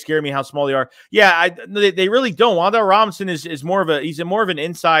Moore. They scare me how small they are. Yeah, they really don't. Wan'Dale Robinson is more of a more of an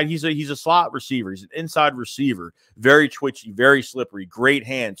inside. He's a slot receiver. He's an inside receiver. Very twitchy, very slippery, great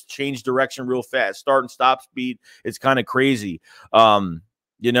hands, change direction real fast, start and stop speed. It's kind of crazy.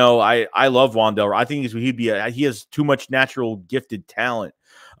 You know, I love Wan'Dale. I think he has too much natural gifted talent.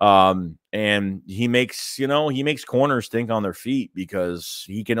 And he makes corners think on their feet because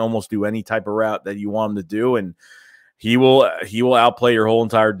he can almost do any type of route that you want him to do. And he will outplay your whole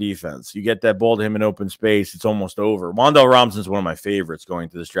entire defense. You get that ball to him in open space, it's almost over. Wan'Dale Robinson is one of my favorites going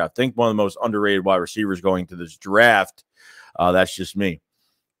to this draft. I think one of the most underrated wide receivers going to this draft. That's just me.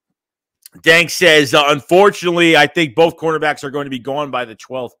 Dank says, unfortunately, I think both cornerbacks are going to be gone by the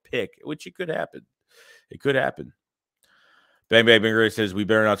 12th pick, which it could happen. It could happen. Bang Bang Bang says, we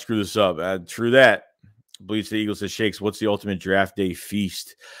better not screw this up. True that. Bleeds the Eagles says, Shakes, what's the ultimate draft day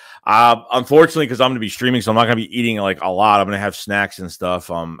feast? Unfortunately, because I'm going to be streaming, so I'm not going to be eating like a lot. I'm going to have snacks and stuff.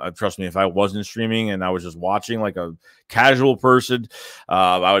 Trust me, if I wasn't streaming and I was just watching like a casual person,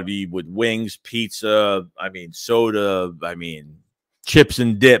 I would be with wings, pizza, soda, chips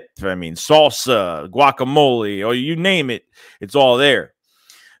and dip, salsa, guacamole, or you name it, it's all there.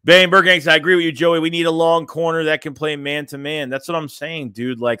 Bane Burganks, I agree with you, Joey. We need a long corner that can play man-to-man. That's what I'm saying,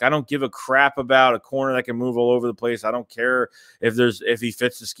 dude. Like, I don't give a crap about a corner that can move all over the place. I don't care if he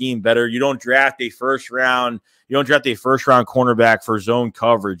fits the scheme better. You don't draft a first-round cornerback for zone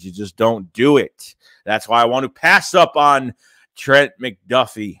coverage. You just don't do it. That's why I want to pass up on Trent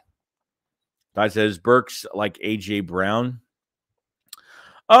McDuffie. Guy says, Burks like A.J. Brown.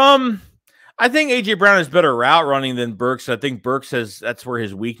 I think A.J. Brown is better route running than Burks. I think Burks that's where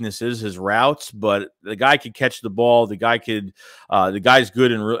his weakness is, his routes. But the guy could catch the ball. The guy's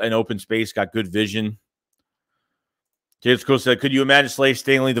good in open space, got good vision. James Cole said, could you imagine Slay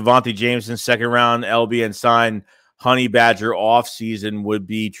Stingley, Devontae Jameson, second round LB, and sign Honey Badger off season would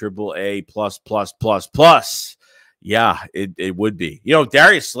be AAA plus. Yeah, it would be. You know,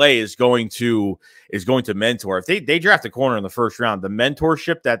 Darius Slay is going to mentor. If they draft a corner in the first round, the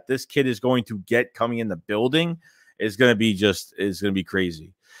mentorship that this kid is going to get coming in the building is going to be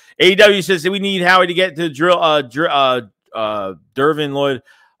crazy. AEW says that we need Howie to get to Devin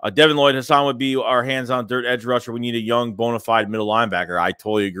Lloyd. Hassan would be our hands-on dirt edge rusher. We need a young, bona fide middle linebacker. I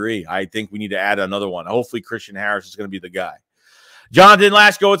totally agree. I think we need to add another one. Hopefully, Christian Harris is going to be the guy. Jonathan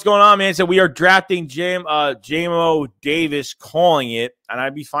Lasco, what's going on, man? So we are drafting Jamo Davis, calling it, and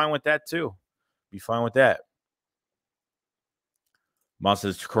I'd be fine with that too. Be fine with that. Mom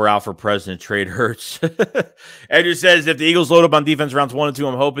says corral for president, trade hurts. Andrew says if the Eagles load up on defense rounds 1 and 2,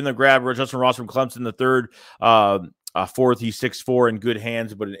 I'm hoping to grab Justin Ross from Clemson the third. Fourth, he's 6'4" in good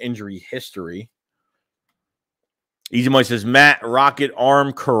hands, but an injury history. Easy Money says Matt Rocket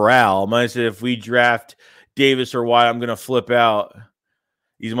Arm Corral. Money said if we draft Davis or White, I'm going to flip out.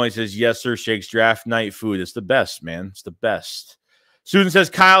 Easy Money says, yes, sir, Shakes draft night food. It's the best, man. It's the best. Susan says,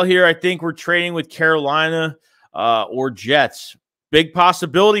 Kyle here, I think we're trading with Carolina or Jets. Big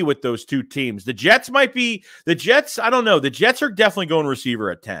possibility with those two teams. The Jets, I don't know. The Jets are definitely going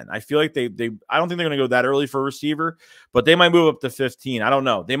receiver at 10. I feel like I don't think they're going to go that early for a receiver, but they might move up to 15. I don't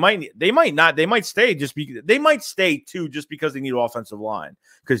know. They might not. They might stay too, just because they need offensive line.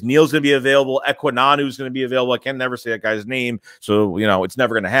 Because Neal's going to be available. Equinanu is going to be available. I can never say that guy's name, so it's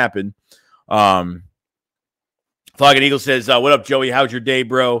never going to happen. Flogging Eagle says, what up, Joey? How's your day,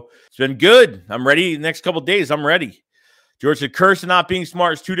 bro? It's been good. I'm ready. The next couple of days, I'm ready. George said, curse and not being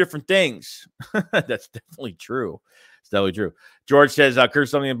smart is two different things. That's definitely true. It's definitely true. George says,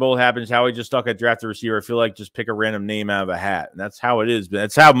 curse something and both happens. Howie just stuck at draft a receiver. I feel like just pick a random name out of a hat. And that's how it is.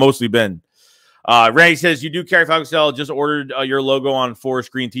 That's how it mostly been. Randy says, you do carry Falcon. Just ordered your logo on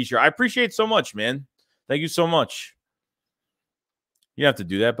forest green t-shirt. I appreciate it so much, man. Thank you so much. You don't have to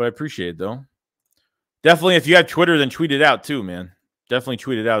do that, but I appreciate it, though. Definitely, if you have Twitter, then tweet it out, too, man. Definitely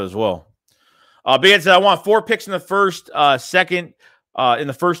tweet it out as well. Big Ed said, I want 4 picks in the first, second, in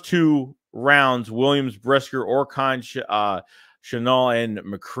the first 2 rounds, Williams, Brisker, Orkine, Chanel, and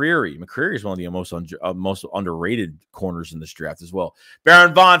McCreary. McCreary is one of the most underrated corners in this draft as well.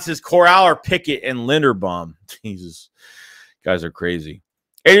 Baron Vaughn says, Corral or Pickett and Linderbaum. Jesus. Guys are crazy.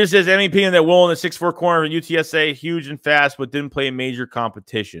 Adrian says, MVP in that Will in the 6'4" corner of UTSA, huge and fast, but didn't play major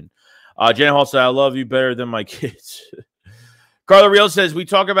competition. Jenna Hall said, I love you better than my kids. Carla Real says, we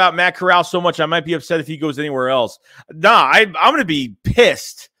talk about Matt Corral so much, I might be upset if he goes anywhere else. Nah, I'm going to be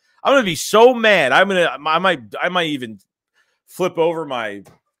pissed. I'm gonna be so mad. I might even flip over my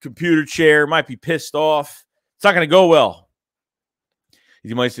computer chair. Might be pissed off. It's not gonna go well.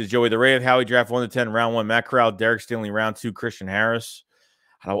 Easy Money says Joey, the Ray of Howie draft 1 to 10, round 1. Matt Corral, Derek Stingley, round 2. Christian Harris.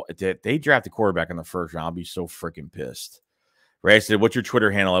 They draft a quarterback in the first round. I'll be so freaking pissed. Ray said, "What's your Twitter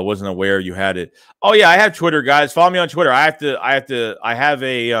handle? I wasn't aware you had it." Oh yeah, I have Twitter, guys. Follow me on Twitter. I have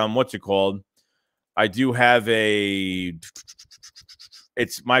a what's it called? I do have a.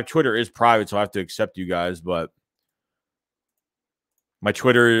 It's my Twitter is private, so I have to accept you guys. But my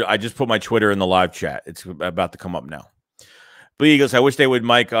Twitter, I just put my Twitter in the live chat. It's about to come up now. But Eagles, I wish they would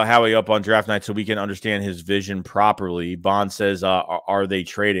mic Howie up on draft night so we can understand his vision properly. Bond says, are they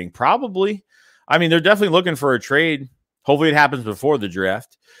trading? Probably. I mean, they're definitely looking for a trade. Hopefully it happens before the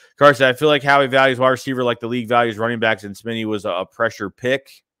draft. Carson, I feel like Howie values wide receiver like the league values running backs, and Smitty was a pressure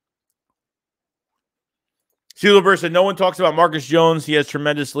pick. Steeler said, no one talks about Marcus Jones. He has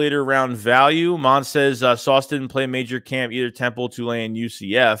tremendous later round value. Mon says, Sauce didn't play major camp, either Temple, Tulane,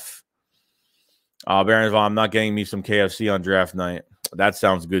 UCF. Baron Vaughn, I'm not getting me some KFC on draft night. That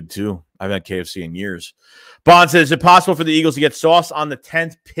sounds good, too. I haven't had KFC in years. Bond says, is it possible for the Eagles to get Sauce on the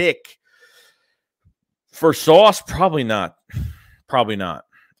 10th pick? For Sauce, probably not. Probably not.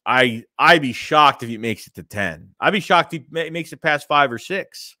 I'd be shocked if he makes it to 10. I'd be shocked if he makes it past 5 or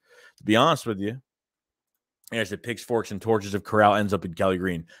 6, to be honest with you. There's the pitchforks and torches if Corral ends up in Kelly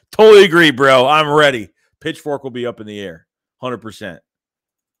Green. Totally agree, bro. I'm ready. Pitchfork will be up in the air. 100%.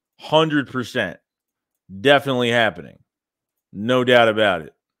 100%. Definitely happening. No doubt about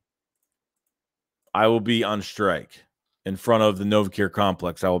it. I will be on strike. In front of the Novacare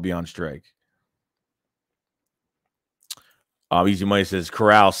complex, I will be on strike. Easy Money says,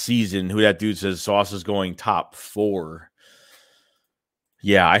 Corral season. Who that dude says Sauce is going top 4.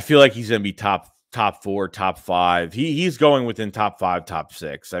 Yeah, I feel like he's going to be top 4, top 5. He's going within top 5, top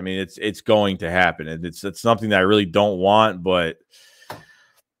 6. I mean, it's going to happen. And it's something that I really don't want, but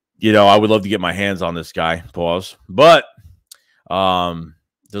you know, I would love to get my hands on this guy. Pause. But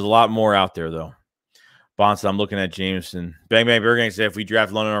there's a lot more out there, though. Bonson, I'm looking at Jameson. Bang Bang Burger Gang said, if we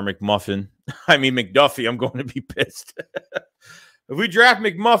draft London or McMuffin, I mean McDuffie, I'm going to be pissed. If we draft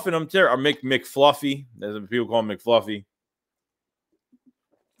McMuffin, I'm terrible. Or McFluffy, as people call him McFluffy.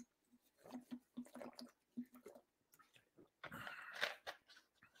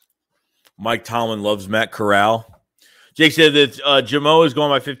 Mike Tomlin loves Matt Corral. Jake said that Jamo is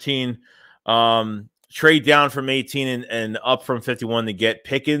going by 15. Trade down from 18 and up from 51 to get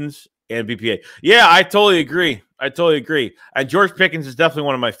Pickens and BPA. Yeah, I totally agree. And George Pickens is definitely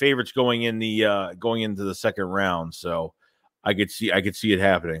one of my favorites going into the second round. So I could see it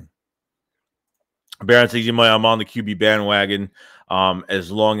happening. Baron says, I'm on the QB bandwagon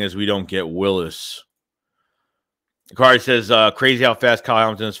as long as we don't get Willis. Kari says, crazy how fast Kyle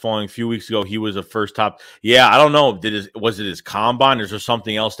Hamilton is falling. A few weeks ago, he was a first top. Yeah, I don't know. Was it his combine? Or is there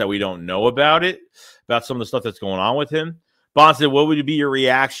something else that we don't know about it? About some of the stuff that's going on with him? Bond said, what would be your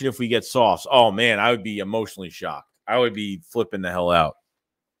reaction if we get Sauce? Oh, man, I would be emotionally shocked. I would be flipping the hell out.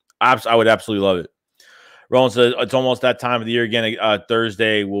 I would absolutely love it. Roland says, it's almost that time of the year again.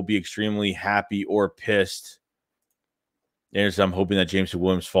 Thursday, we'll be extremely happy or pissed. I'm hoping that Jameson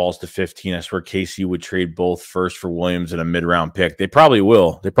Williams falls to 15. I swear KC would trade both first for Williams and a mid-round pick. They probably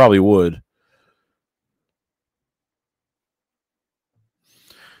will. They probably would.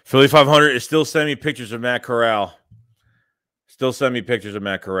 Philly 500 is still sending me pictures of Matt Corral. Still sending me pictures of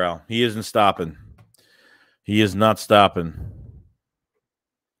Matt Corral. He isn't stopping. He is not stopping.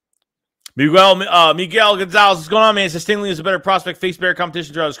 Miguel Gonzalez, what's going on, man? Says Stingley is a better prospect, face better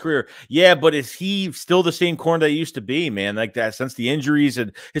competition throughout his career. Yeah, but is he still the same corner that he used to be, man? Like that since the injuries,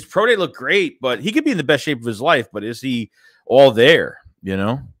 and his pro day looked great, but he could be in the best shape of his life. But is he all there? You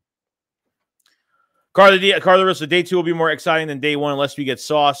know. Carla, the rest of day 2 will be more exciting than day 1 unless we get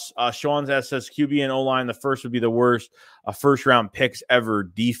Sauce. Sean says QB and O-line, the first would be the worst first round picks ever.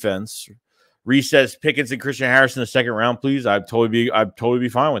 Defense. Reese says Pickens and Christian Harris in the second round, please. I'd totally be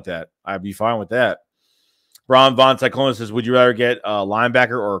fine with that. I'd be fine with that. Ron Von Cyclone says, would you rather get a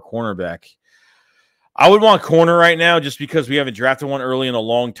linebacker or a cornerback? I would want corner right now just because we haven't drafted one early in a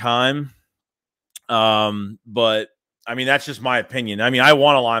long time. But I mean, that's just my opinion. I mean, I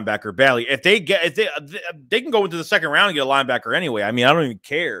want a linebacker badly. If they can go into the second round and get a linebacker anyway. I mean, I don't even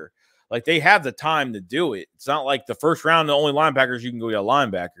care. Like, they have the time to do it. It's not like the first round, the only linebackers you can go get a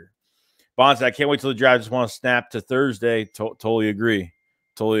linebacker. Bonds, I can't wait till the draft. I just want to snap to Thursday. Totally agree.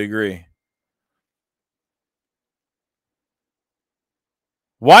 Totally agree.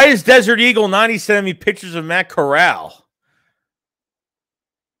 Why is Desert Eagle 90 sending me pictures of Matt Corral?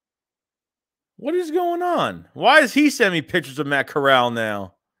 What is going on? Why is he sending me pictures of Matt Corral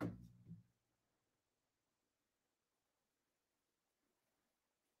now?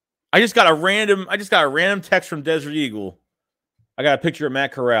 I just got a random text from Desert Eagle. I got a picture of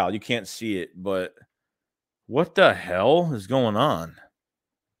Matt Corral. You can't see it, but what the hell is going on?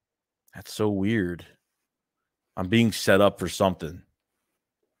 That's so weird. I'm being set up for something.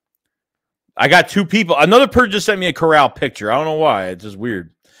 I got two people. Another person just sent me a Corral picture. I don't know why. It's just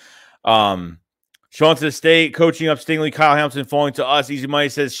weird. Sean to the state, coaching up Stingley, Kyle Hamilton falling to us. Easy Money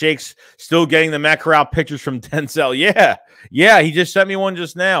says Shake's still getting the Matt Corral pictures from Denzel. Yeah, he just sent me one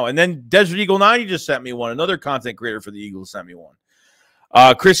just now. And then Desert Eagle 90 just sent me one. Another content creator for the Eagles sent me one.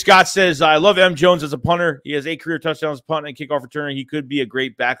 Chris Scott says, I love M. Jones as a punter. He has 8 career touchdowns, punt, and kickoff returner. He could be a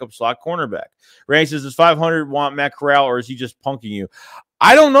great backup slot cornerback. Randy says, does 500 want Matt Corral, or is he just punking you?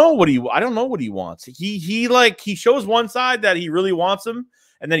 I don't know what he wants. He shows one side that he really wants him,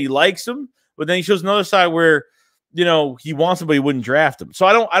 and then he likes him, but then he shows another side where, you know, he wants him, but he wouldn't draft him. So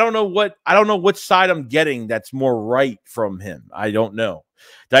I don't know which side I'm getting that's more right from him. I don't know.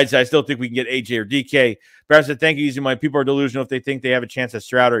 I still think we can get AJ or DK. Brad said, thank you, Easy Money. People are delusional if they think they have a chance at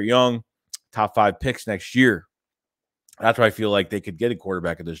Stroud or Young, top 5 picks next year. That's why I feel like they could get a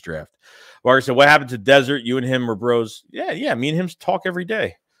quarterback in this draft. Mark said, what happened to Desert? You and him were bros. Yeah. Me and him talk every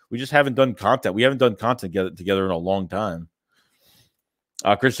day. We just haven't done content. We haven't done content together in a long time.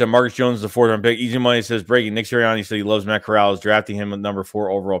 Chris said, Marcus Jones is the 4th-round pick. Easy Money says, breaking. Nick Sirianni said he loves Matt Corral. Is drafting him at number 4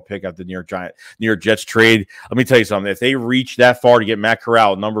 overall pick at the New York Jets trade. Let me tell you something. If they reach that far to get Matt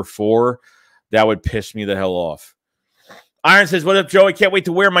Corral at number 4, that would piss me the hell off. Iron says, what up, Joe? I can't wait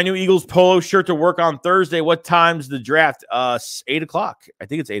to wear my new Eagles polo shirt to work on Thursday. What time's the draft? 8 o'clock. I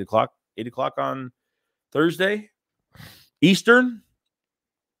think it's 8 o'clock. 8 o'clock on Thursday. Eastern.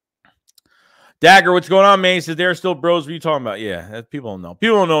 Dagger, what's going on, man? He says, they're still bros. What are you talking about? Yeah, people don't know.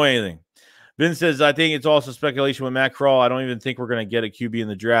 People don't know anything. Vince says, I think it's also speculation with Matt Corral. I don't even think we're going to get a QB in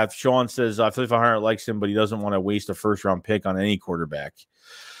the draft. Sean says, 5,500 likes him, but he doesn't want to waste a first-round pick on any quarterback.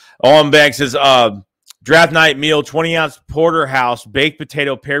 Owen Bank says, draft night meal, 20-ounce porterhouse, baked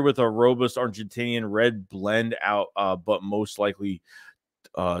potato paired with a robust Argentinian red blend out, but most likely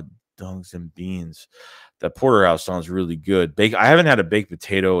dunks and beans. That porterhouse sounds really good. I haven't had a baked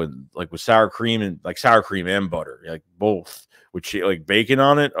potato and like with sour cream and butter, like both with like bacon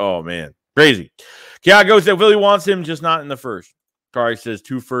on it. Oh man, crazy. Kiago said Philly wants him, just not in the first. Kari says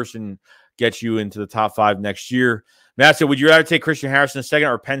 2 firsts and gets you into the top 5 next year. Matt said, would you rather take Christian Harrison in second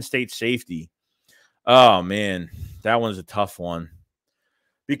or Penn State safety? Oh man, that one's a tough one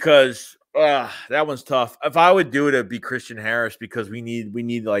because that one's tough. If I would do it, it'd be Christian Harris because we need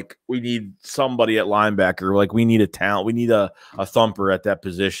somebody at linebacker. Like we need a talent. We need a thumper at that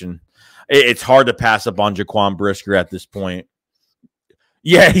position. It's hard to pass up on Jaquan Brisker at this point.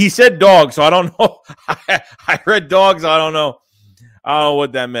 Yeah, he said dog, so I don't know. I read dogs. I don't know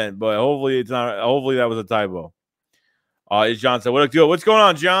what that meant, but hopefully it's not. Hopefully that was a typo. It's John said, "What up, Joe? What's going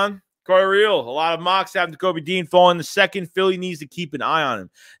on, John?" Corey Real, a lot of mocks having Jacoby Dean fall in the second. Philly needs to keep an eye on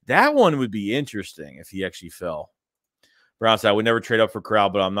him. That one would be interesting if he actually fell. Brown said, I would never trade up for Corral,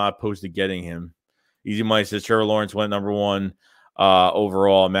 but I'm not opposed to getting him. Easy Money says Trevor Lawrence went number 1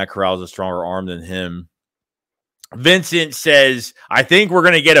 overall. Matt Corral is a stronger arm than him. Vincent says, I think we're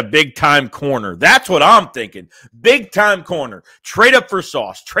going to get a big-time corner. That's what I'm thinking. Big-time corner. Trade up for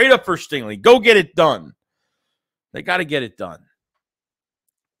Sauce. Trade up for Stingley. Go get it done. They got to get it done.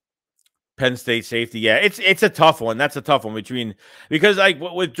 Penn State safety, yeah, it's a tough one. That's a tough one because like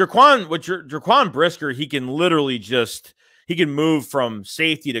with Jaquan Brisker, he can literally he can move from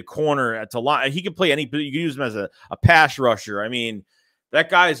safety to corner to line. He can play any. You can use him as a pass rusher. I mean,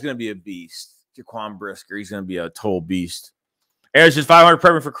 that guy is going to be a beast. Jaquan Brisker, he's going to be a total beast. Aaron's just 500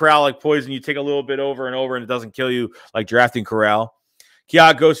 prepping for Corral like poison. You take a little bit over and over, and it doesn't kill you like drafting Corral.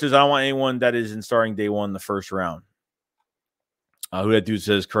 Kiago says I don't want anyone that is in starting day 1 in the first round. Who that dude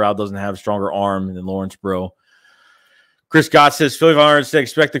says Corral doesn't have a stronger arm than Lawrence, bro. Chris Scott says Philly 500 said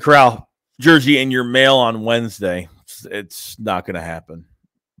expect the Corral jersey in your mail on Wednesday. It's not going to happen.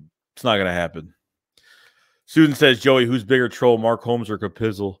 It's not going to happen. Susan says, Joey, who's bigger troll, Mark Holmes or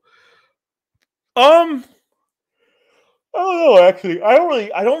Capizzle? I don't know, actually.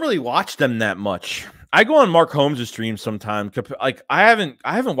 I don't really watch them that much. I go on Mark Holmes' stream sometime. Like I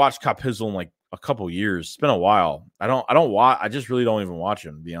haven't watched Capizzle in like a couple years. It's been a while. I don't watch. I just really don't even watch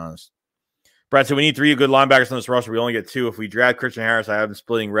him, to be honest. Brad said we need 3 good linebackers on this roster. We only get 2. If we draft Christian Harris, I have him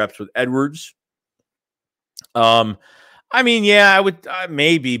splitting reps with Edwards. I mean, yeah, I would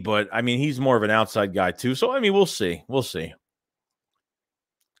maybe, but I mean, he's more of an outside guy too. So I mean, we'll see. We'll see.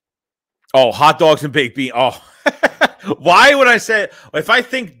 Oh, hot dogs and baked beans. Oh, why would I say if I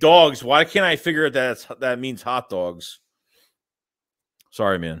think dogs? Why can't I figure that means hot dogs?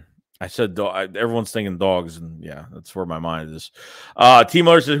 Sorry, man. I said everyone's thinking dogs, and yeah, that's where my mind is. T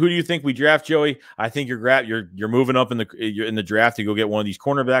Miller says, "Who do you think we draft, Joey? I think you're moving up in the draft to go get one of these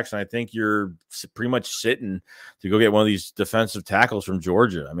cornerbacks, and I think you're pretty much sitting to go get one of these defensive tackles from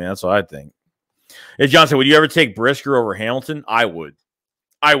Georgia. I mean, that's what I think." Hey, Johnson, would you ever take Brisker over Hamilton? I would.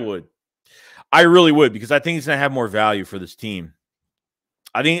 I really would, because I think he's going to have more value for this team.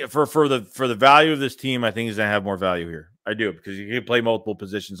 I think for the value of this team, I think he's going to have more value here. I do, because he can play multiple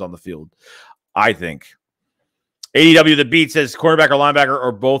positions on the field, I think. ADW The Beat says cornerback or linebacker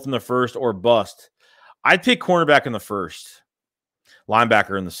or both in the first or bust. I'd pick cornerback in the first,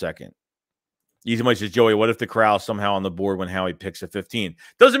 linebacker in the second. Easy Money says, Joey, what if the Corral's somehow on the board when Howie picks at 15?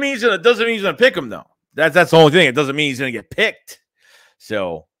 Doesn't mean he's gonna pick him, though. That's the only thing. It doesn't mean he's gonna get picked.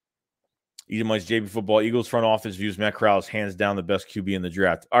 So Easy Money's JB Football Eagles front office views Matt Corral as hands down the best QB in the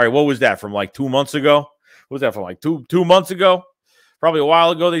draft. All right, what was that from like 2 months ago? What was that from like two months ago? Probably a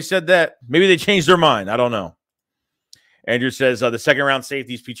while ago they said that. Maybe they changed their mind. I don't know. Andrew says, the second-round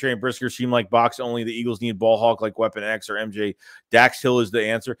safeties, Petre and Brisker, seem like box only. The Eagles need ball hawk like Weapon X or MJ. Dax Hill is the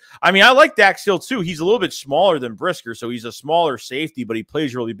answer. I mean, I like Dax Hill, too. He's a little bit smaller than Brisker, so he's a smaller safety, but he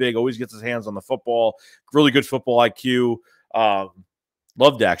plays really big, always gets his hands on the football, really good football IQ. Love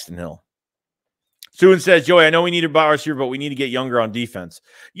Daxton Hill. Susan says, Joey, I know we need a wide receiver, but we need to get younger on defense.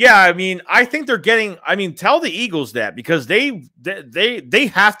 Yeah, I mean, I think they're getting – I mean, tell the Eagles that, because they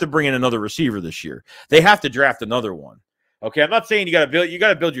have to bring in another receiver this year. They have to draft another one. Okay, I'm not saying you got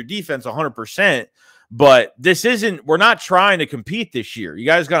to build your defense 100%, but this isn't – we're not trying to compete this year. You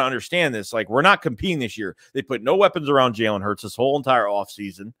guys got to understand this. Like, we're not competing this year. They put no weapons around Jalen Hurts this whole entire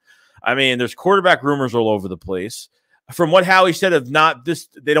offseason. I mean, there's quarterback rumors all over the place. From what Howie said, of not this,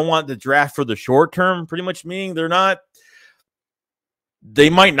 they don't want the draft for the short term, pretty much meaning they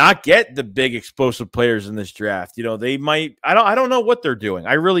might not get the big explosive players in this draft. You know, they might, I don't know what they're doing.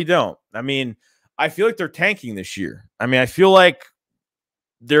 I really don't. I mean, I feel like they're tanking this year. I mean, I feel like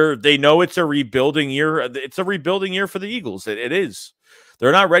they know it's a rebuilding year. It's a rebuilding year for the Eagles. It is.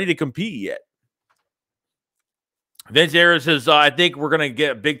 They're not ready to compete yet. Vince Ayers says, I think we're going to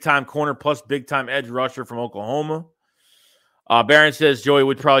get a big-time corner plus big-time edge rusher from Oklahoma. Barron says Joey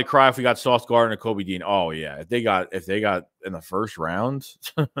would probably cry if we got Sauce Gardner and Kobe Dean. Oh yeah, if they got in the first round,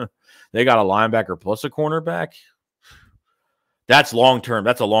 they got a linebacker plus a cornerback. That's long term.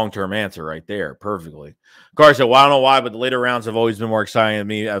 That's a long term answer right there, perfectly. Carr said, "Well, I don't know why, but the later rounds have always been more exciting to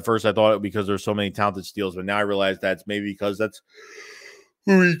me. At first, I thought it because there's so many talented steals, but now I realize that's maybe because that's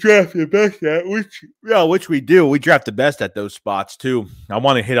who we draft the best at, which we do. We draft the best at those spots too. I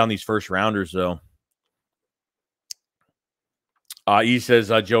want to hit on these first rounders though." He says,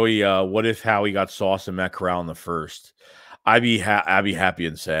 Joey, what if Howie got Sauce and Matt Corral in the first? I'd be happy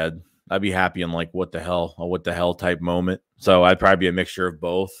and sad. I'd be happy in like what the hell type moment. So I'd probably be a mixture of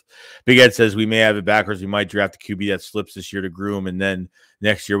both. Big Ed says we may have it backwards. We might draft a QB that slips this year to groom, and then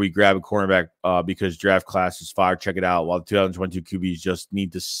next year we grab a cornerback because draft class is fire. Check it out. While the 2022 QBs just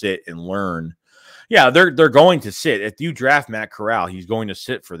need to sit and learn. Yeah, they're going to sit. If you draft Matt Corral, he's going to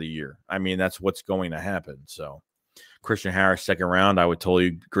sit for the year. I mean, that's what's going to happen. So. Christian Harris, second round. I would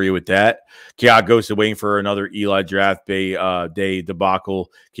totally agree with that. Kiat goes to waiting for another Eli draft day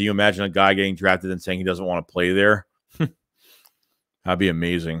debacle. Can you imagine a guy getting drafted and saying he doesn't want to play there? That'd be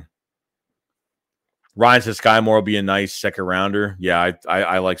amazing. Ryan says Sky Moore will be a nice second rounder. Yeah,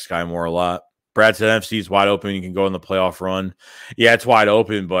 I like Sky Moore a lot. Brad said NFC is wide open. You can go in the playoff run. Yeah, it's wide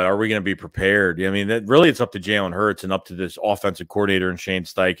open, but are we going to be prepared? I mean, really, it's up to Jalen Hurts and up to this offensive coordinator and Shane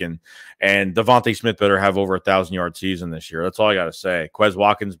Steichen. And Devontae Smith better have over 1,000-yard season this year. That's all I got to say. Quez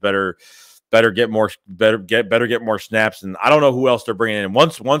Watkins better get more snaps. And I don't know who else they're bringing in.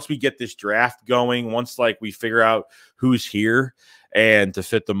 Once we get this draft going, once like we figure out who's here and to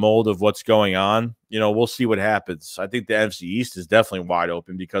fit the mold of what's going on, you know, we'll see what happens. I think the NFC East is definitely wide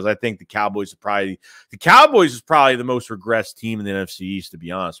open because I think the Cowboys is probably the most regressed team in the NFC East, to be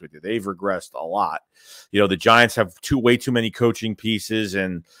honest with you. They've regressed a lot. You know, the Giants have way too many coaching pieces,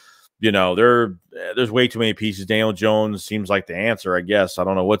 and you know, there's way too many pieces. Daniel Jones seems like the answer, I guess. I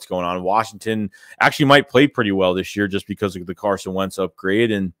don't know what's going on. Washington actually might play pretty well this year just because of the Carson Wentz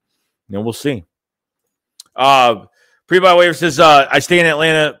upgrade, and you know, we'll see. Pre-buy waiver says, I stay in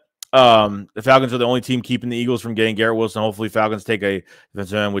Atlanta. The Falcons are the only team keeping the Eagles from getting Garrett Wilson. Hopefully Falcons take a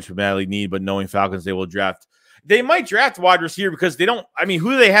defensive end, which we badly need, but knowing Falcons, they will draft. They might draft wide receiver because they don't – I mean,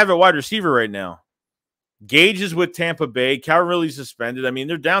 who do they have at wide receiver right now? Gage is with Tampa Bay. Calvin Ridley's suspended. I mean,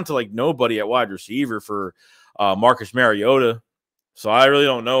 they're down to like nobody at wide receiver for Marcus Mariota. So I really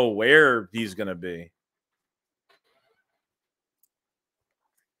don't know where he's going to be.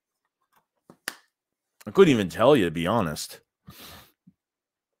 I couldn't even tell you, to be honest.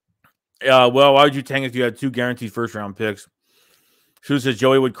 Well, why would you tank if you had 2 guaranteed first-round picks? Sue says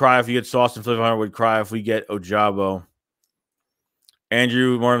Joey would cry if you get Sauce, and Flip Hunter would cry if we get Ojabo.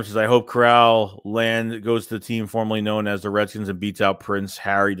 Andrew Mortimer says, I hope Corral land goes to the team formerly known as the Redskins and beats out Prince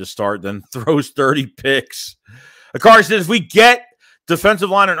Harry to start, then throws 30 picks. Akari says, if we get defensive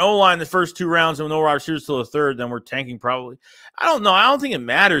line and O-line the first 2 rounds and no wide receivers till the third, then we're tanking probably. I don't know. I don't think it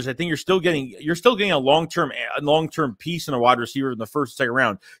matters. I think you're still getting a long-term piece in a wide receiver in the first and second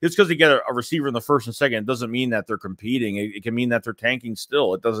round. Just because they get a receiver in the first and second doesn't mean that they're competing. It can mean that they're tanking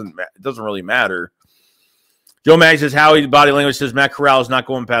still. It doesn't really matter. Joe Mag says, Howie, body language says Matt Corral is not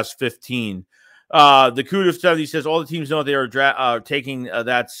going past 15. The Kuda 70 says all the teams know they are taking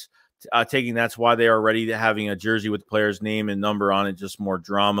that's why they are ready to having a jersey with the player's name and number on it, just more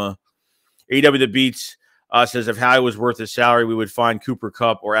drama. AW The Beats says if Howie was worth his salary, we would find Cooper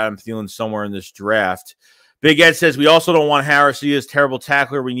Kupp or Adam Thielen somewhere in this draft. Big Ed says we also don't want Harris. He is a terrible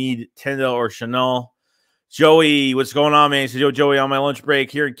tackler. We need Tyndall or Chanel. Joey, what's going on, man? He says, yo, Joey, on my lunch break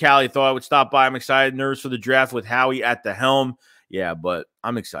here in Cali, thought I would stop by. I'm excited, nervous for the draft with Howie at the helm. Yeah, but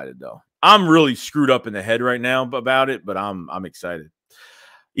I'm excited, though. I'm really screwed up in the head right now about it, but I'm excited.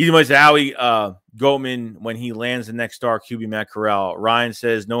 Either way, Howie Goatman, when he lands the next star QB, Matt Corral. Ryan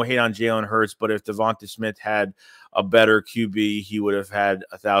says, no hate on Jalen Hurts, but if Devonta Smith had a better QB, he would have had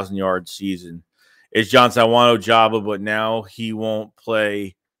a 1,000-yard season. It's Johnson. I want Ojabo, but now he won't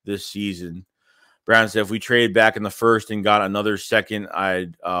play this season. Brown said, if we traded back in the first and got another second,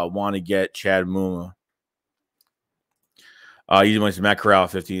 I'd want to get Chad Muma. Easy money to Matt Corral,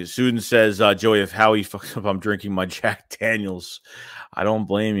 15. Suden says, Joey, if Howie fucks up, I'm drinking my Jack Daniels. I don't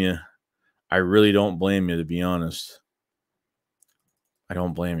blame you. I really don't blame you, to be honest. I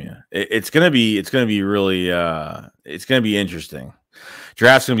don't blame you. It's gonna be really it's gonna be interesting.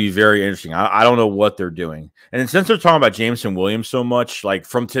 Draft's gonna be very interesting. I don't know what they're doing. And since they're talking about Jameson Williams so much, like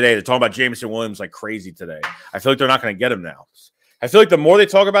from today, they're talking about Jameson Williams like crazy today. I feel like they're not gonna get him now. I feel like the more they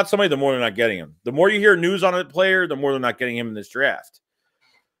talk about somebody, the more they're not getting him. The more you hear news on a player, the more they're not getting him in this draft.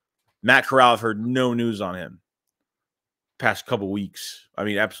 Matt Corral, I've heard no news on him past couple weeks. I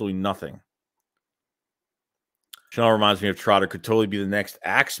mean, absolutely nothing. Chanel reminds me of Trotter. Could totally be the next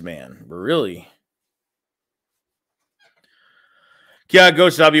Axeman. But really? Yeah,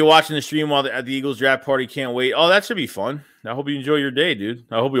 Ghost, I'll be watching the stream while at the Eagles draft party. Can't wait. Oh, that should be fun. I hope you enjoy your day, dude.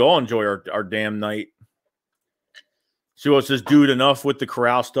 I hope we all enjoy our damn night. Suo says, dude, enough with the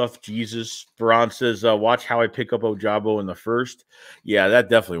Corral stuff. Jesus. Baran says, watch how I pick up Ojabo in the first. Yeah, that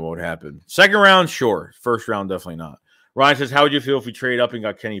definitely won't happen. Second round, sure. First round, definitely not. Ryan says, how would you feel if we trade up and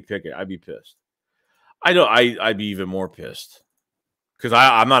got Kenny Pickett? I'd be pissed. I'd be even more pissed. Because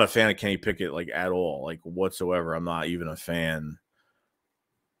I'm not a fan of Kenny Pickett, like, at all. Like, whatsoever. I'm not even a fan.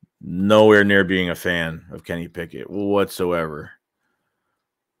 Nowhere near being a fan of Kenny Pickett whatsoever.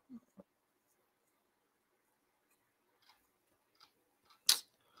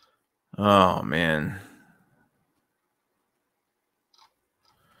 Oh, man.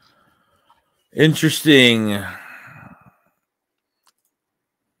 Interesting.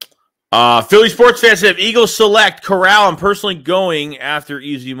 Philly sports fans have Eagles select Corral. I'm personally going after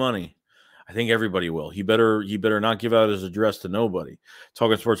easy money. I think everybody will. He better not give out his address to nobody.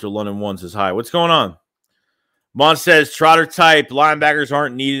 Talking Sports with London One says hi. What's going on? Mon says Trotter type linebackers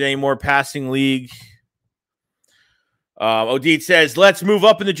aren't needed anymore. Passing league. Odeed says let's move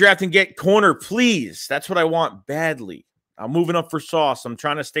up in the draft and get corner, please. That's what I want badly. I'm moving up for Sauce. I'm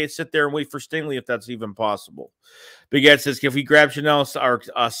trying to sit there and wait for Stingley if that's even possible. Big Ed says if we grab Chanel or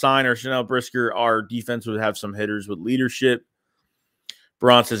Sign or Chanel Brisker, our defense would have some hitters with leadership.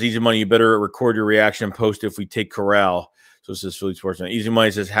 Braun says easy money. You better record your reaction and post if we take Corral. So this is Philly Sports. Easy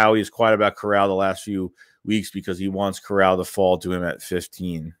money says Howie is quiet about Corral the last few weeks because he wants Corral to fall to him at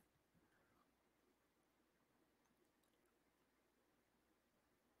 15.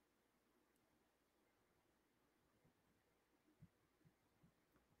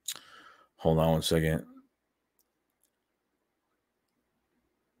 Hold on one second.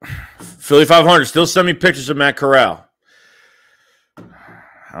 Philly 500 still send me pictures of Matt Corral.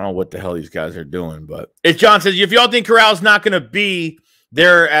 I don't know what the hell these guys are doing, but if John says, if y'all think Corral's not going to be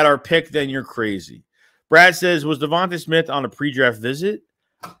there at our pick, then you're crazy. Brad says, was Devonta Smith on a pre-draft visit?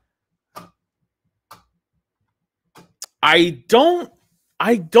 I don't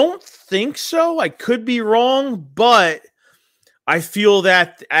think so. I could be wrong, but I feel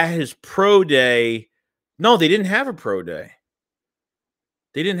that at his pro day, no, they didn't have a pro day.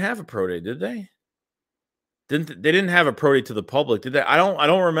 They didn't have a pro day, did they? They didn't have a pro day to the public, did they? I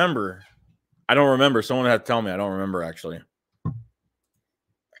don't remember. I don't remember. Someone had to tell me. I don't remember actually.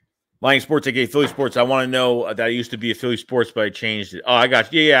 Lying Sports, aka Philly Sports. I want to know that I used to be a Philly Sports, but I changed it. Oh, I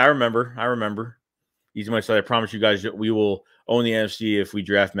got you. Yeah, I remember. Easy Money said, I promise you guys that we will own the NFC if we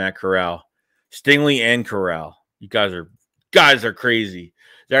draft Matt Corral. Stingley and Corral. You guys are crazy.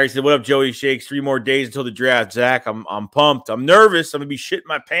 Zach said, what up, Joey Shakes? 3 more days until the draft. Zach, I'm pumped. I'm nervous. I'm gonna be shitting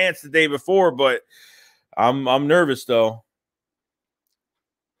my pants the day before, but I'm nervous though.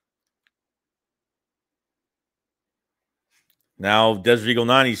 Now, Desert Eagle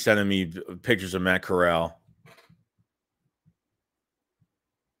 90 sending me pictures of Matt Corral.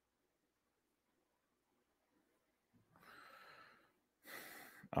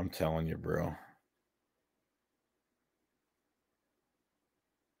 I'm telling you, bro.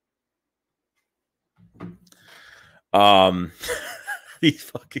 These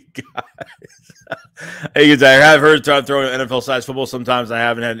fucking guys. Hey, I have heard throwing NFL size football. Sometimes I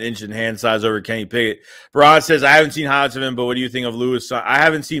haven't had an inch in hand size over Kenny Pickett. Brad says, I haven't seen highlights of him, but what do you think of Lewis? I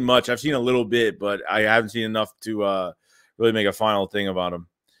haven't seen much. I've seen a little bit, but I haven't seen enough to really make a final thing about him.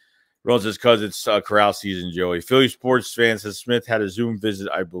 Ron says, because it's Corral season, Joey. Philly sports fan says Smith had a Zoom visit,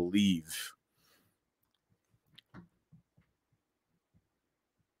 I believe.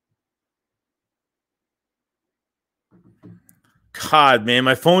 God, man,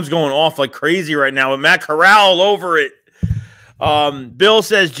 my phone's going off like crazy right now with Matt Corral all over it. Bill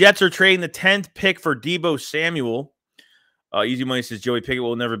says Jets are trading the 10th pick for Deebo Samuel. Easy Money says Joey Pickett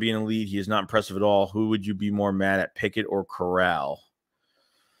will never be in the league. He is not impressive at all. Who would you be more mad at, Pickett or Corral?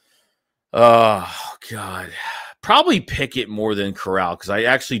 Oh, God. Probably Pickett more than Corral because I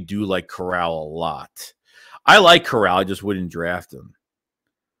actually do like Corral a lot. I like Corral. I just wouldn't draft him.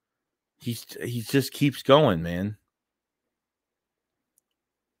 He just keeps going, man.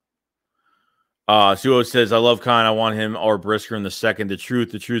 Suo says, I love Khan. I want him or Brisker in the second. The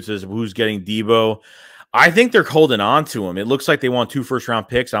truth is who's getting Deebo? I think they're holding on to him. It looks like they want 2 first-round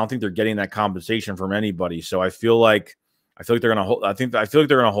picks. I don't think they're getting that compensation from anybody. So I feel like they're gonna hold. I feel like they're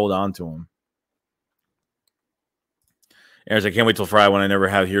gonna hold on to him. As I can't wait till Friday when I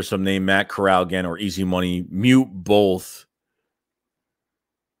never hear some name Matt Corral again or Easy Money. Mute both.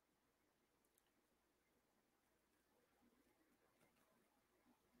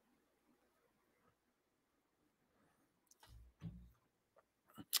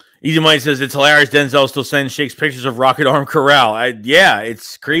 Easy Money says it's hilarious. Denzel still sending Shakes pictures of Rocket Arm Corral. Yeah,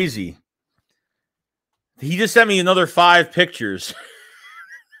 it's crazy. He just sent me another 5 pictures.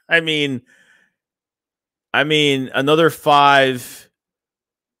 I mean, another 5.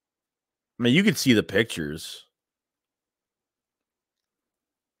 I mean, you could see the pictures.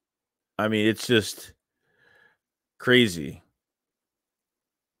 I mean, it's just crazy.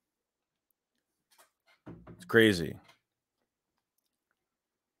 It's crazy.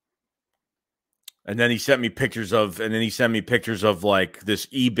 And then he sent me pictures of, like this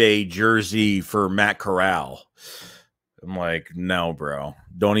eBay jersey for Matt Corral. I'm like, no, bro,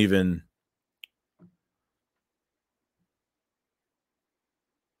 don't even.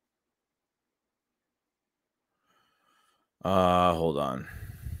 Hold on.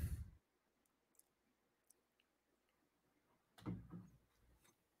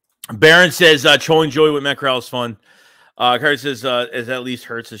 Barron says, trolling Joey with Matt Corral is fun. Carter says, is at least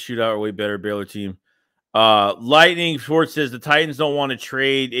hurts the shootout or way better Baylor team. Lightning Sports says the Titans don't want to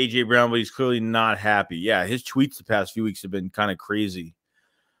trade A.J. Brown, but he's clearly not happy. Yeah, his tweets the past few weeks have been kind of crazy.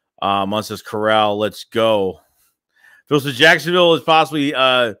 Munn says, Corral, let's go. Phil says Jacksonville is possibly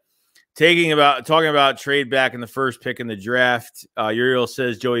talking about trade back in the first pick in the draft. Uriel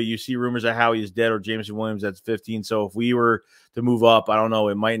says, Joey, you see rumors of Howie is dead or Jameson Williams that's 15. So if we were to move up, I don't know,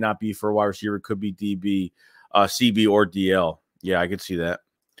 it might not be for a wide receiver. It could be DB, CB, or DL. Yeah, I could see that.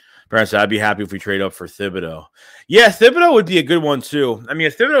 Brent said, I'd be happy if we trade up for Thibodeaux. Yeah, Thibodeaux would be a good one too. I mean,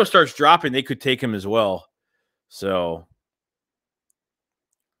 if Thibodeaux starts dropping, they could take him as well. So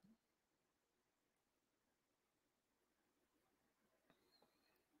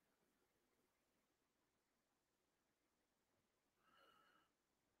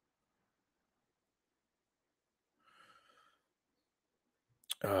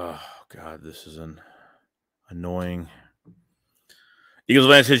oh, God, this is annoying. Eagles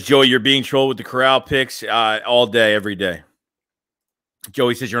man says, Joey, you're being trolled with the Corral picks all day, every day.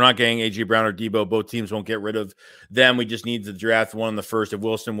 Joey says, you're not getting A.J. Brown or Deebo. Both teams won't get rid of them. We just need to draft one in the first. If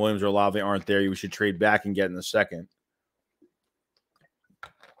Wilson, Williams, or Olave aren't there, we should trade back and get in the second.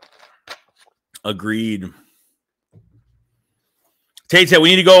 Agreed. Tate said,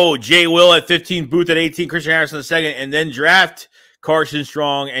 we need to go Jay Will at 15, Booth at 18, Christian Harrison in the second, and then draft Carson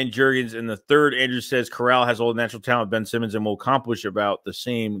Strong and Jurgens in the third. Andrew says Corral has all the natural talent Ben Simmons and will accomplish about the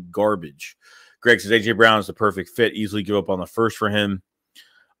same garbage. Greg says A.J. Brown is the perfect fit. Easily give up on the first for him.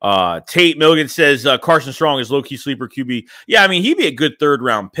 Tate Milligan says Carson Strong is low-key sleeper QB. Yeah, I mean, he'd be a good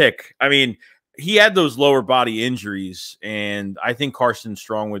third-round pick. I mean, he had those lower body injuries, and I think Carson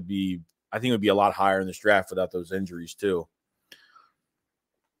Strong would be a lot higher in this draft without those injuries, too.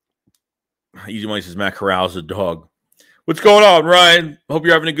 Easy Money says Matt Corral's a dog. What's going on, Ryan? Hope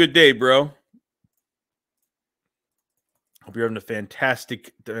you're having a good day, bro. Hope you're having a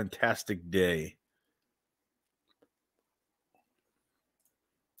fantastic day.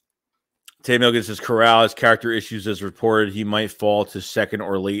 Tay Milligan says Corral has character issues as reported. He might fall to second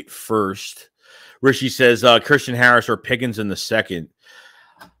or late first. Rishi says Christian Harris or Pickens in the second.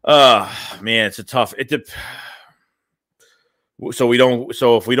 Man, it's a tough. So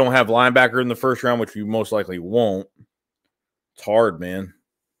if we don't have linebacker in the first round, which we most likely won't, it's hard, man.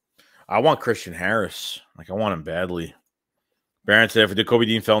 I want Christian Harris. Like, I want him badly. Barron said if Jacoby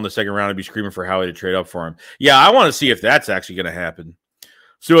Dean fell in the second round, I'd be screaming for Howie to trade up for him. Yeah, I want to see if that's actually going to happen.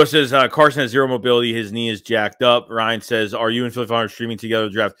 Sua says Carson has zero mobility. His knee is jacked up. Ryan says, are you and Philly Farmer streaming together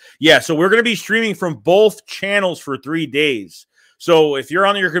the draft? Yeah, so we're going to be streaming from both channels for 3 days. So if you're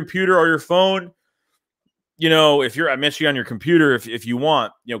on your computer or your phone, you know, if you're, I miss you on your computer, if you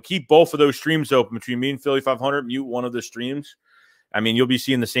want, you know, keep both of those streams open between me and Philly 500. Mute one of the streams. I mean, you'll be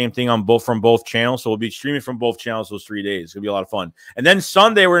seeing the same thing on from both channels. So we'll be streaming from both channels those 3 days. It's gonna be a lot of fun. And then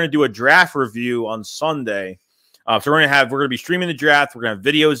Sunday, we're gonna do a draft review on Sunday. So we're gonna be streaming the draft. We're gonna have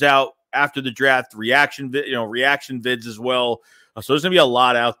videos out after the draft, reaction vids as well. So there's gonna be a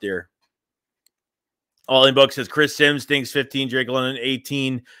lot out there. All in Buck says Chris Sims thinks 15, Drake London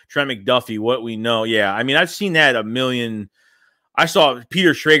 18, Trent McDuffie. What we know, yeah. I mean, I've seen that a million. I saw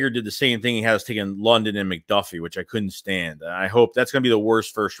Peter Schrager did the same thing. He has taken London and McDuffie, which I couldn't stand. I hope that's going to be the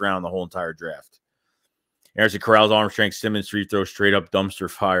worst first round in the whole entire draft. Aaron said Corral's arm strength, Simmons free throw, straight up dumpster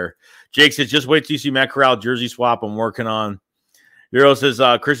fire. Jake says just wait till you see Matt Corral jersey swap I'm working on. Euro says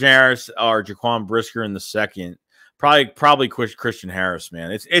Christian Harris or Jaquan Brisker in the second. Probably Christian Harris,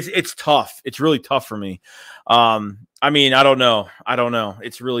 man. It's tough. It's really tough for me. I mean, I don't know.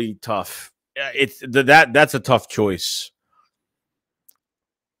 It's really tough. That's a tough choice.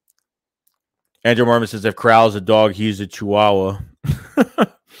 Andrew Mormon says if Corral is a dog, he's a Chihuahua.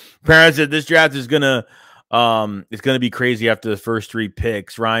 Parents said this draft is gonna be crazy after the first 3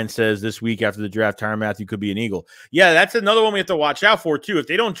 picks. Ryan says this week after the draft, Tyrann Mathieu could be an Eagle. Yeah, that's another one we have to watch out for too. If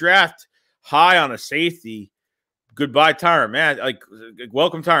they don't draft high on a safety, goodbye Tyrann Mathieu. Like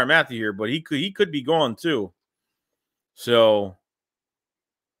welcome Tyrann Mathieu here, but he could be gone too. So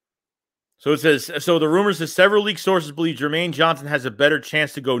it says, so the rumors that several leaked sources believe Jermaine Johnson has a better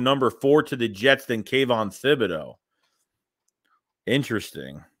chance to go number 4 to the Jets than Kayvon Thibodeaux.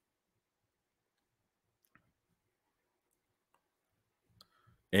 Interesting.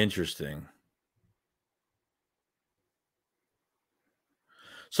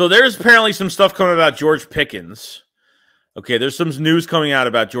 So there's apparently some stuff coming about George Pickens. Okay, there's some news coming out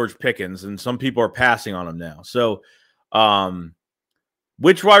about George Pickens, and some people are passing on him now. So,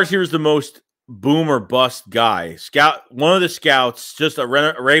 which wide receiver is the most boom or bust guy? One of the scouts, just a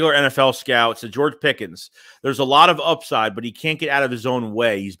regular NFL scout, said George Pickens. There's a lot of upside, but he can't get out of his own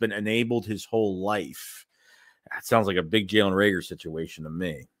way. He's been enabled his whole life. That sounds like a big Jalen Reagor situation to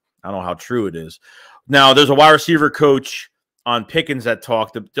me. I don't know how true it is. Now, there's a wide receiver coach on Pickens that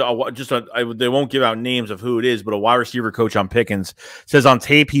talked. They won't give out names of who it is, but a wide receiver coach on Pickens says on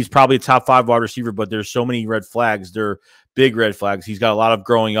tape he's probably a top 5 wide receiver, but there's so many red flags. They're big red flags. He's got a lot of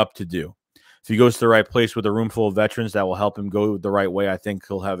growing up to do. If he goes to the right place with a room full of veterans that will help him go the right way, I think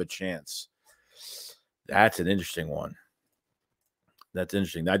he'll have a chance. That's an interesting one. That's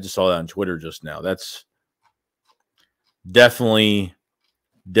interesting. I just saw that on Twitter just now. That's definitely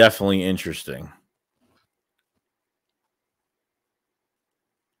interesting.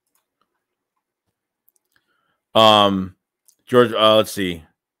 George, let's see.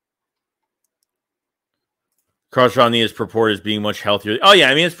 Carlos Rodney is purported as being much healthier. Oh, yeah.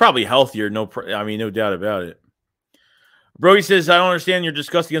 I mean, it's probably healthier. No doubt about it. Brody says, I don't understand your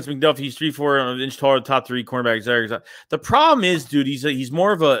disgust against McDuffie. He's 3'4", an inch taller, top 3 cornerback. The problem is, dude, he's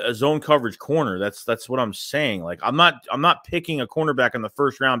more of a zone coverage corner. That's what I'm saying. Like, I'm not picking a cornerback in the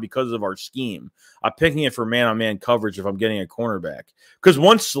first round because of our scheme. I'm picking it for man-on-man coverage if I'm getting a cornerback. Because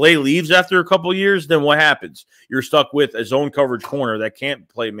once Slay leaves after a couple years, then what happens? You're stuck with a zone coverage corner that can't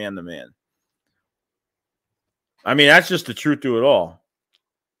play man-to-man. I mean, that's just the truth to it all.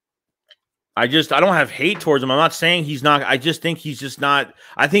 I don't have hate towards him. I'm not saying he's not. I just think he's just not.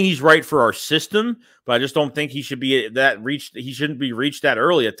 I think he's right for our system, but I just don't think he should be he shouldn't be reached that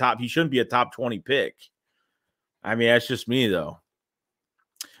early. He shouldn't be a top 20 pick. I mean, that's just me though.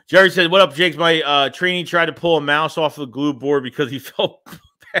 Jerry said, "What up, Jake? My trainee tried to pull a mouse off the glue board because he felt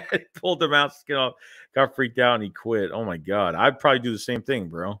Pulled him out, skin off, got freaked out, and he quit. Oh, my God. I'd probably do the same thing,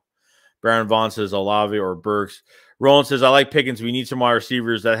 bro. Baron Vaughn says Olave or Burks. Roland says, I like Pickens. We need some wide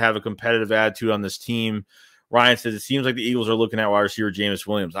receivers that have a competitive attitude on this team. Ryan says, it seems like the Eagles are looking at wide receiver Jameis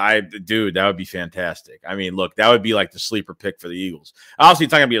Williams. Dude, that would be fantastic. I mean, look, that would be like the sleeper pick for the Eagles. Obviously,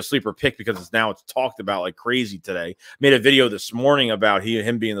 it's not going to be a sleeper pick because it's talked about like crazy today. Made a video this morning about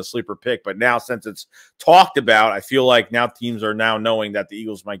him being the sleeper pick, but now since it's talked about, I feel like now teams are now knowing that the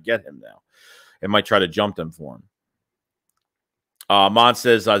Eagles might get him now and might try to jump them for him. Mon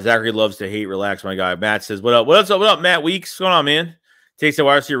says, Zachary loves to hate. Relax, my guy. Matt says, what up? What up, Matt Weeks? What's going on, man? Takes the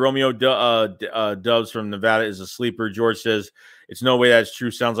wide receiver Romeo Doubs from Nevada is a sleeper. George says, it's no way that's true.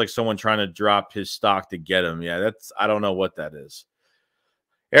 Sounds like someone trying to drop his stock to get him. Yeah, I don't know what that is.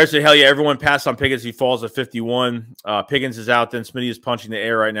 Eric said, hell yeah, everyone passed on Pickens. He falls at 51. Pickens is out. Then Smitty is punching the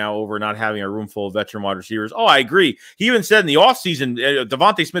air right now over not having a room full of veteran wide receivers. Oh, I agree. He even said in the offseason,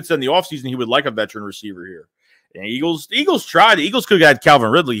 Devontae Smith said in the offseason he would like a veteran receiver here. And Eagles tried. The Eagles could have had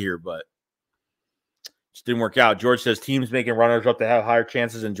Calvin Ridley here, but just didn't work out. George says teams making runners up to have higher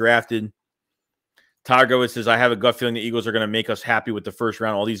chances and drafted. Targo says, I have a gut feeling the Eagles are going to make us happy with the first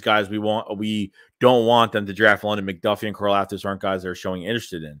round. All these guys we don't want them to draft. London McDuffie and Karlaftis aren't guys they're showing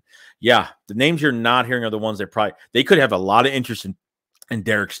interested in. Yeah, the names you're not hearing are the ones that they could have a lot of interest in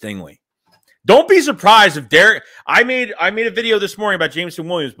Derek Stingley. Don't be surprised if Derek. I made a video this morning about Jameson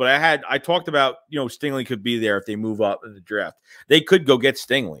Williams, but I talked about Stingley could be there if they move up in the draft. They could go get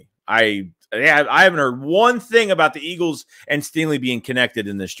Stingley. I haven't heard one thing about the Eagles and Stingley being connected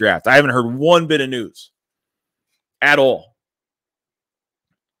in this draft. I haven't heard one bit of news at all.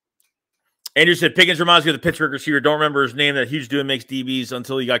 Andrew said Pickens reminds me of the Pittsburgh receiver. Don't remember his name. That huge dude makes DBs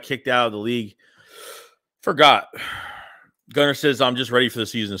until he got kicked out of the league. Forgot. Gunner says, I'm just ready for the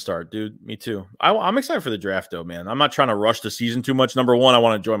season to start. Dude, me too. I'm excited for the draft, though, man. I'm not trying to rush the season too much. Number one, I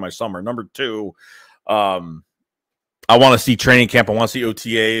want to enjoy my summer. Number two, I want to see training camp. I want to see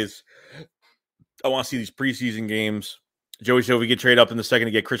OTAs. I want to see these preseason games. Joey said, if we get trade up in the second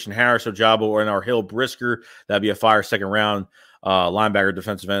to get Christian Harris, Ojabo, or in our Hill Brisker, that'd be a fire second round linebacker,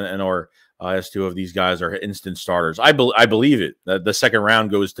 defensive end, or as two of these guys are instant starters. I believe it. The second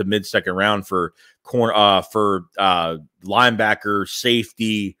round goes to mid-second round for linebacker,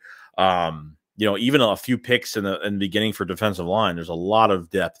 safety, even a few picks in the beginning for defensive line. There's a lot of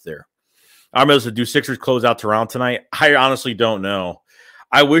depth there. I'm able to do Sixers close out Toronto tonight. I honestly don't know.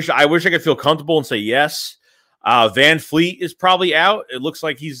 I wish I could feel comfortable and say yes. Van Fleet is probably out. It looks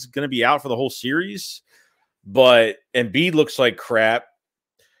like he's going to be out for the whole series, but Embiid looks like crap.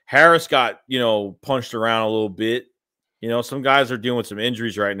 Harris got, punched around a little bit. Some guys are dealing with some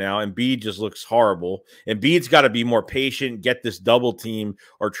injuries right now. Embiid just looks horrible. Embiid's got to be more patient, get this double team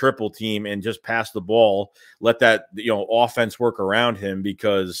or triple team, and just pass the ball. Let that, offense work around him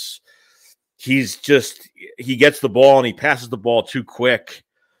because he gets the ball and he passes the ball too quick.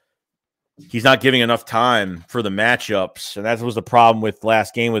 He's not giving enough time for the matchups, and that was the problem with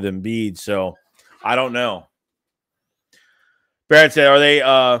last game with Embiid. So I don't know. Barrett said,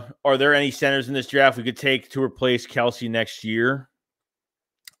 are there any centers in this draft we could take to replace Kelsey next year?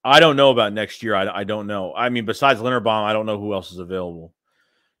 I don't know about next year. I don't know. I mean, besides Linderbaum, I don't know who else is available.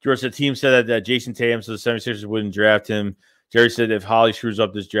 George said, team said that Jason Tatum said the 76ers wouldn't draft him. Jerry said, if Howie screws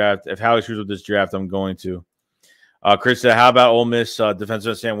up this draft, I'm going to. Chris said, how about Ole Miss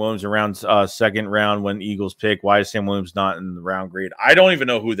defensive Sam Williams around second round when Eagles pick? Why is Sam Williams not in the round grade? I don't even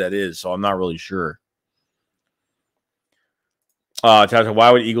know who that is, so I'm not really sure. Tasha,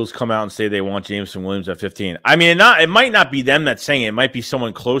 why would Eagles come out and say they want Jameson Williams at 15? I mean, it might not be them that's saying it. It might be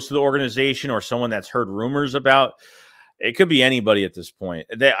someone close to the organization or someone that's heard rumors about. It could be anybody at this point.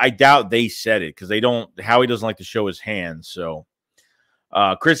 I doubt they said it because Howie doesn't like to show his hands. So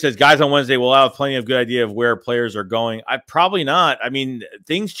Chris says, guys, on Wednesday, we'll have plenty of good idea of where players are going. Probably not. I mean,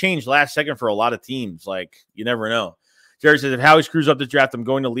 things change last second for a lot of teams. Like, you never know. Jerry says, if Howie screws up the draft, I'm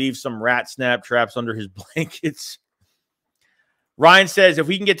going to leave some rat snap traps under his blankets. Ryan says, if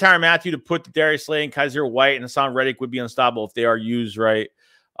we can get Tyrann Mathieu to put Darius Slay and Kaiser White and Hassan Reddick would be unstoppable if they are used right.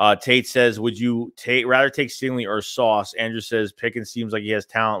 Tate says, would you rather take Stingley or Sauce? Andrew says, Pickens seems like he has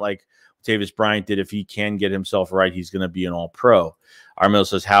talent like Tavis Bryant did. If he can get himself right, he's going to be an all-pro. Armil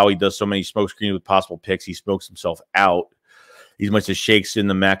says, Howie does so many smoke screens with possible picks. He smokes himself out. He's much as shakes in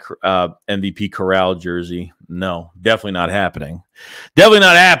the MVP Corral jersey. No, definitely not happening. Definitely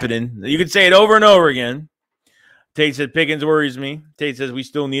not happening. You can say it over and over again. Tate said, Pickens worries me. Tate says, we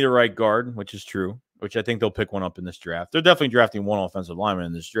still need a right guard, which is true, which I think they'll pick one up in this draft. They're definitely drafting one offensive lineman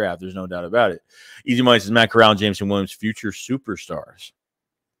in this draft. There's no doubt about it. Easy Money says, Matt Corral and Jameson Williams, future superstars.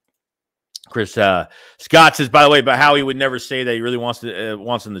 Chris Scott says, by the way, about how he would never say that he really wants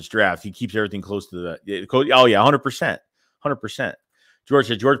in this draft. He keeps everything close to the. Oh yeah, 100%, 100%. George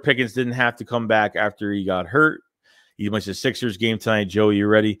said George Pickens didn't have to come back after he got hurt. He must have Sixers game tonight. Joey, you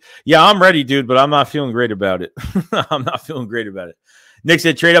ready? Yeah, I'm ready, dude, but I'm not feeling great about it. I'm not feeling great about it. Nick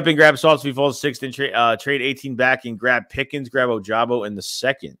said trade up and grab Sauce if he falls sixth, and trade 18 back and grab Pickens, grab Ojabo in the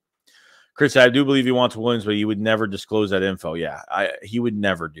second. Chris, I do believe he wants Williams, but he would never disclose that info. Yeah, he would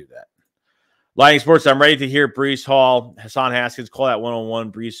never do that. Lightning Sports, I'm ready to hear Breece Hall, Hassan Haskins call that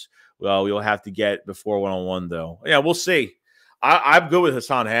one-on-one. Breece, well, we'll have to get before one-on-one, though. Yeah, we'll see. I'm good with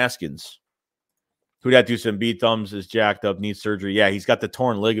Hassan Haskins. Who'd have to do some beat thumbs, is jacked up, needs surgery. Yeah, he's got the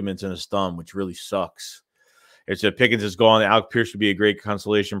torn ligaments in his thumb, which really sucks. It's a Pickens is gone. Alec Pierce would be a great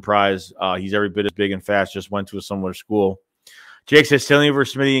consolation prize. He's every bit as big and fast, just went to a similar school. Jake says Stingley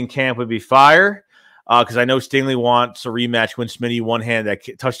versus Smitty in camp would be fire. Because I know Stingley wants a rematch when Smitty one-hand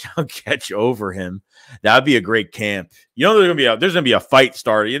that touchdown catch over him. That would be a great camp. You know, there's gonna be a fight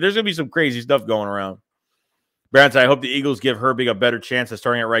started. There's gonna be some crazy stuff going around. Brad said, I hope the Eagles give Herbig a better chance at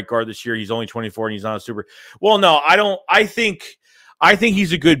starting at right guard this year. He's only 24 and he's not a super. Well, no, I don't. I think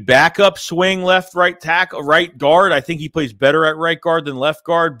he's a good backup swing right guard. I think he plays better at right guard than left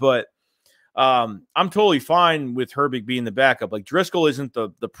guard, but I'm totally fine with Herbig being the backup. Like Driscoll isn't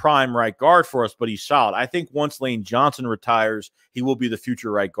the prime right guard for us, but he's solid. I think once Lane Johnson retires, he will be the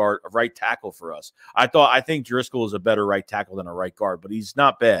future right tackle for us. I think Driscoll is a better right tackle than a right guard, but he's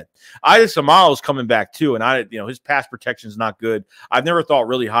not bad. Isaac Seumalo is coming back too, and his pass protection is not good. I've never thought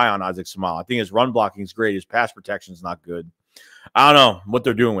really high on Isaac Seumalo. I think his run blocking is great. His pass protection is not good. I don't know what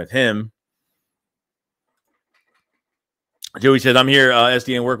they're doing with him. Joey said, I'm here,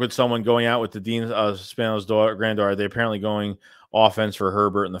 SDN, work with someone going out with the Dean Spano's granddaughter. Are they apparently going offense for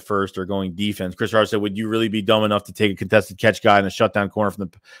Herbert in the first or going defense? Chris Hart said, would you really be dumb enough to take a contested catch guy in a shutdown corner from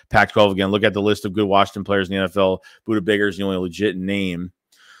the Pac-12 again? Look at the list of good Washington players in the NFL. Buda Baker is the only legit name.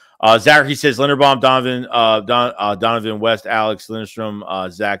 Zach, he says, Linderbaum, Donovan West, Alex Lindstrom,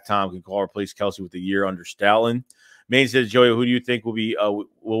 Zach Tom can call replace Kelsey with a year under Stalin. Maine says, Joey, who do you think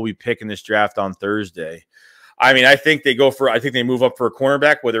will we pick in this draft on Thursday? I mean, I think they move up for a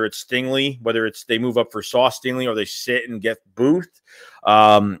cornerback, whether it's Stingley, they move up for Sauce Stingley, or they sit and get Booth.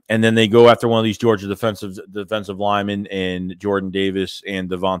 And then they go after one of these Georgia defensive linemen and Jordan Davis and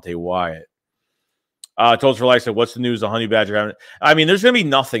Devontae Wyatt. Told for Life said, what's the news? The Honey Badger. I mean, there's going to be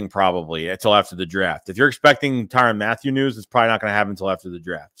nothing probably until after the draft. If you're expecting Tyrann Mathieu news, it's probably not going to happen until after the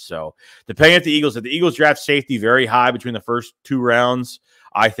draft. So depending if the Eagles draft safety very high between the first two rounds,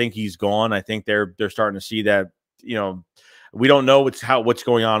 I think he's gone. I think they're starting to see that, we don't know what's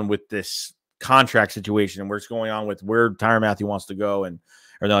going on with this contract situation and what's going on with where Tyrann Mathieu wants to go and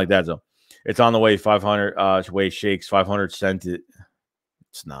everything like that. So it's on the way. 500 way Shakes 500 sent it.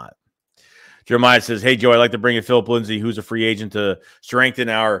 It's not. Jeremiah says, hey, Joe, I'd like to bring in Philip Lindsay, who's a free agent, to strengthen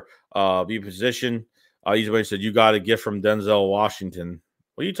our position. He said, you got a gift from Denzel Washington.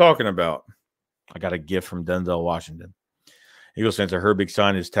 What are you talking about? I got a gift from Denzel Washington. Eagles fans, Herbig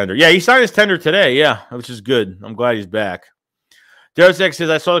signed his tender. Yeah, he signed his tender today. Yeah, which is good. I'm glad he's back. Derek says,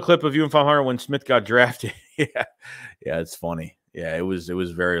 I saw the clip of you and 500 when Smith got drafted. Yeah, it's funny. Yeah, it was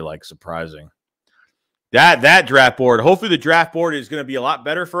very surprising. That draft board. Hopefully, the draft board is going to be a lot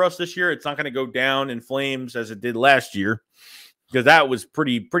better for us this year. It's not going to go down in flames as it did last year, because that was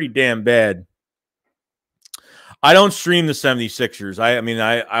pretty damn bad. I don't stream the 76ers.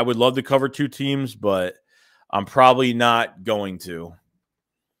 I would love to cover two teams, but I'm probably not going to.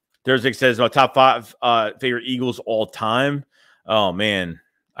 Thursday says, top 5 favorite Eagles all time. Oh, man.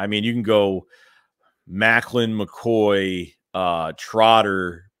 I mean, you can go Macklin, McCoy,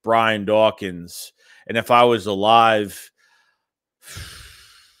 Trotter, Brian Dawkins. And if I was alive,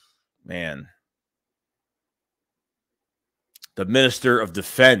 man, the Minister of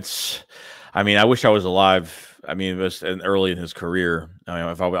Defense. I mean, I wish I was alive. I mean, it was early in his career. I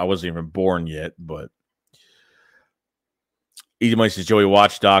mean, if I wasn't even born yet, but. Easy Money says, Joey,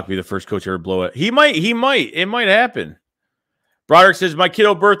 watch Doc be the first coach ever blow it. He might. It might happen. Broderick says, my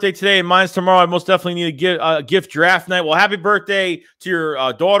kiddo birthday today and mine's tomorrow. I most definitely need a gift draft night. Well, happy birthday to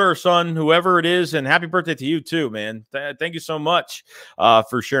your daughter or son, whoever it is, and happy birthday to you too, man. Thank you so much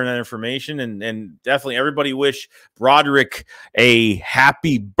for sharing that information. And definitely everybody wish Broderick a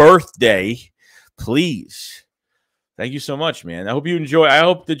happy birthday, please. Thank you so much, man. I hope you enjoy. I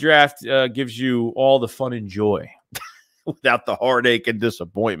hope the draft gives you all the fun and joy without the heartache and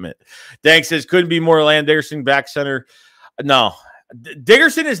disappointment. Dank says, couldn't be more Land Dickerson back center. No,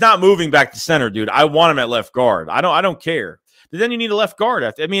 Dickerson is not moving back to center, dude. I want him at left guard. I don't care, But then you need a left guard.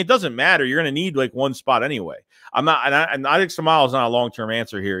 I mean, it doesn't matter. You're going to need like one spot anyway. I'm not, and I think Samalo is not a long-term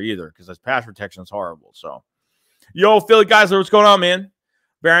answer here either because his pass protection is horrible. So, yo, Philly guys, what's going on, man?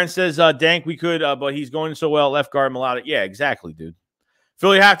 Baron says, Dank, we could, but he's going so well. Left guard, melodic. Yeah, exactly, dude.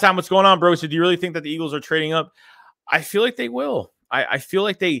 Philly halftime, what's going on, bro? So do you really think that the Eagles are trading up? I feel like they will. I feel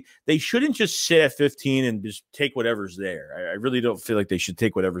like they shouldn't just sit at 15 and just take whatever's there. I really don't feel like they should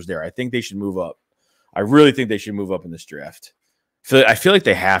take whatever's there. I think they should move up. I really think they should move up in this draft. I feel like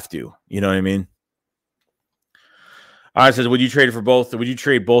they have to. You know what I mean? All right, says, would you trade for both? Would you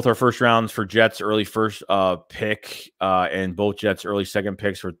trade both our first rounds for Jets early first pick and both Jets early second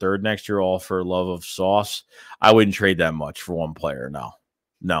picks for third next year, all for love of sauce? I wouldn't trade that much for one player. No.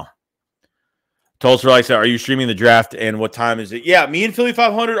 Tulsa Relic said, are you streaming the draft and what time is it? Yeah, me and Philly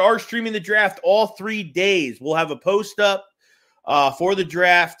 500 are streaming the draft all 3 days. We'll have a post up for the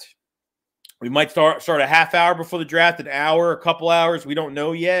draft. We might start a half hour before the draft, an hour, a couple hours. We don't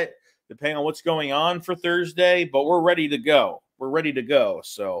know yet, depending on what's going on for Thursday, but we're ready to go.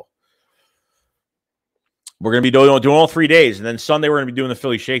 So we're going to be doing all 3 days, and then Sunday we're going to be doing the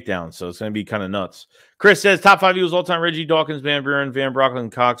Philly Shakedown, so it's going to be kind of nuts. Chris says, top 5 Eagles all-time, Reggie, Dawkins, Van Buren, Van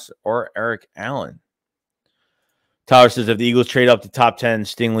Brocklin, Cox, or Eric Allen. Tyler says, if the Eagles trade up to top 10,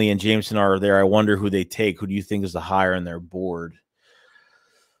 Stingley and Jameson are there, I wonder who they take. Who do you think is the higher on their board?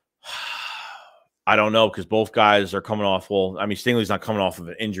 I don't know because both guys are coming off. Well, I mean, Stingley's not coming off of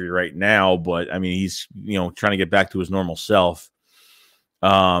an injury right now, but I mean, he's trying to get back to his normal self.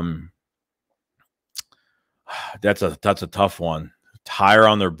 That's a tough one. Higher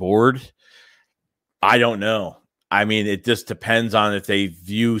on their board, I don't know. I mean, it just depends on if they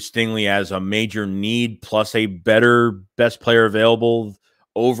view Stingley as a major need plus a better best player available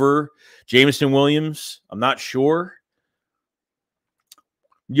over Jameson Williams. I'm not sure.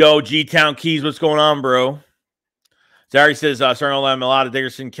 Yo, G-Town Keys, what's going on, bro? Zary says, starting online, Milata,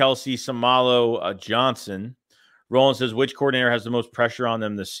 Dickerson, Kelsey, Samalo, Johnson. Roland says, which coordinator has the most pressure on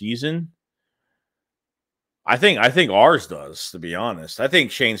them this season? I think ours does, to be honest. I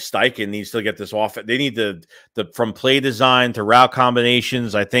think Shane Steichen needs to get this off. They need the from play design to route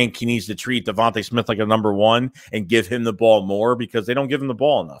combinations. I think he needs to treat Devontae Smith like a number one and give him the ball more because they don't give him the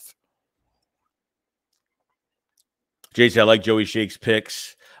ball enough. JC, I like Joey Shake's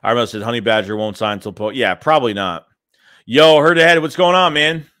picks. Armel said Honey Badger won't sign until yeah, probably not. Yo, heard ahead. What's going on,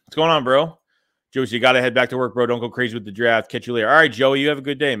 man? What's going on, bro? Joey, you got to head back to work, bro. Don't go crazy with the draft. Catch you later. All right, Joey, you have a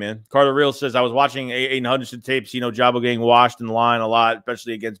good day, man. Carter Real says, I was watching Aiden Hutchinson tapes. Jabo getting washed in the line a lot,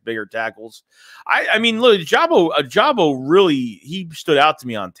 especially against bigger tackles. I mean, look, Jabo really, he stood out to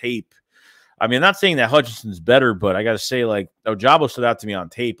me on tape. I mean, I'm not saying that Hutchinson's better, but I got to say, like, Jabo stood out to me on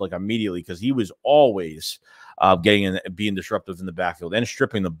tape, like, immediately because he was always getting in, being disruptive in the backfield. And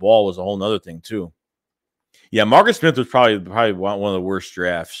stripping the ball was a whole nother thing, too. Yeah, Marcus Smith was probably one of the worst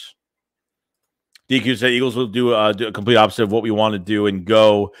drafts. DQ said Eagles will do a complete opposite of what we want to do and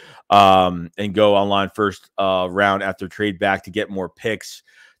go online first round after trade back to get more picks.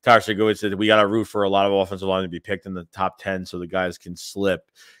 Tyler Segovic said we got to root for a lot of offensive line to be picked in the top 10 so the guys can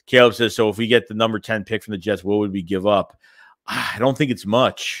slip. Caleb says, so if we get the number 10 pick from the Jets, what would we give up? I don't think it's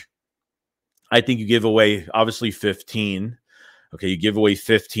much. I think you give away, obviously, 15. Okay, you give away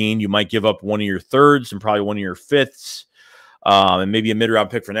 15. You might give up one of your thirds and probably one of your fifths. And maybe a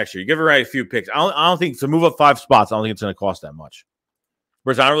mid-round pick for next year. You give away a few picks. I don't think to move up 5 spots, I don't think it's going to cost that much.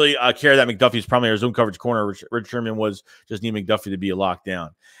 Whereas I don't really care that McDuffie's probably our zone coverage corner. Rich Sherman was just need McDuffie to be a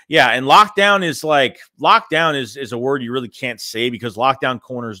lockdown. Yeah, and lockdown is a word you really can't say because lockdown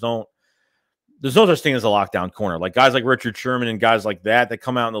corners don't. There's no such thing as a lockdown corner. Like guys like Richard Sherman and guys like that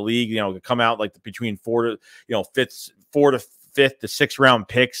come out in the league, come out like between 4 to 5th to 6th round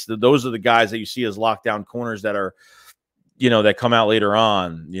picks. Those are the guys that you see as lockdown corners that are. That come out later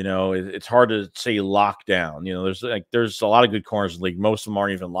on. It's hard to say lockdown. There's a lot of good corners in the league. Most of them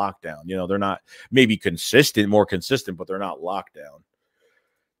aren't even lockdown. They're not maybe more consistent, but they're not lockdown.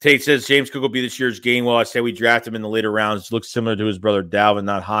 Tate says James Cook will be this year's Gainwell. I say we draft him in the later rounds. Looks similar to his brother Dalvin,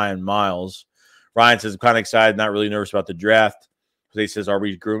 not high on Miles. Ryan says I'm kind of excited, not really nervous about the draft. He says, are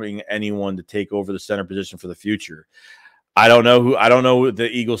we grooming anyone to take over the center position for the future? I don't know who the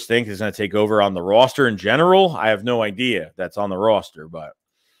Eagles think is going to take over on the roster in general. I have no idea that's on the roster. But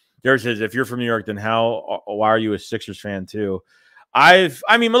Derek says, if you're from New York, then why are you a Sixers fan too?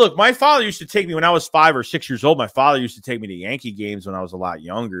 Look, my father used to take me when I was 5 or 6 years old. My father used to take me to Yankee games when I was a lot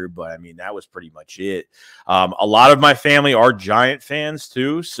younger. But that was pretty much it. A lot of my family are Giant fans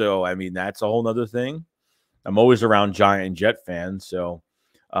too. So that's a whole nother thing. I'm always around Giant and Jet fans. So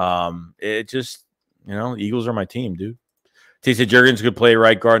it just Eagles are my team, dude. He said Jurgens could play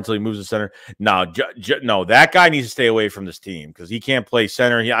right guard until he moves to center. No, no, that guy needs to stay away from this team because he can't play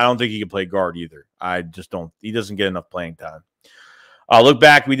center. I don't think he can play guard either. I just don't. He doesn't get enough playing time. Look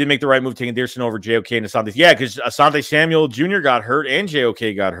back. We did make the right move taking Dearson over JOK and Asante. Yeah, because Asante Samuel Jr. got hurt and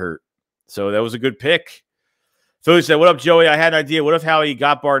JOK got hurt. So that was a good pick. Philly said, what up, Joey? I had an idea. What if Howie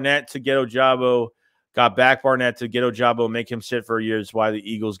got Barnett to get Ojabo, got back Barnett to get Ojabo, make him sit for a year? That's why the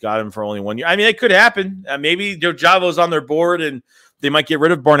Eagles got him for only 1 year. I mean, it could happen. Maybe Ojabo's on their board and they might get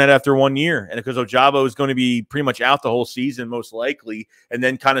rid of Barnett after 1 year. And because Ojabo is going to be pretty much out the whole season, most likely, and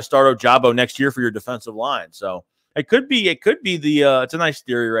then kind of start Ojabo next year for your defensive line. So it could be it's a nice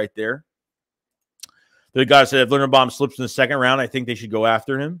theory right there. The guy said if Linderbaum slips in the second round, I think they should go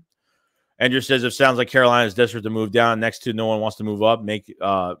after him. Andrew says it sounds like Carolina is desperate to move down. Next to no one wants to move up.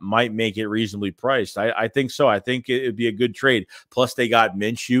 Might make it reasonably priced. I think so. I think it would be a good trade. Plus they got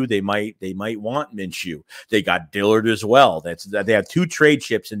Minshew. They might want Minshew. They got Dillard as well. They have 2 trade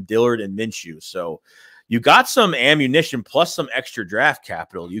chips in Dillard and Minshew. So you got some ammunition plus some extra draft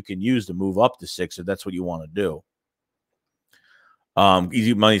capital you can use to move up to 6 if that's what you want to do.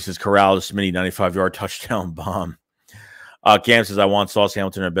 Easy Money says Corral is mini 95-yard touchdown bomb. Cam says I want Sauce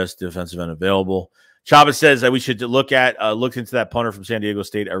Hamilton, our best defensive end available. Chava says that we should look into that punter from San Diego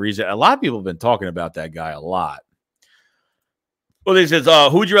State, Ariza. A lot of people have been talking about that guy a lot. Well, he says,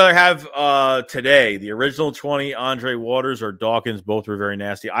 who would you rather have today? The original 20, Andre Waters or Dawkins? Both were very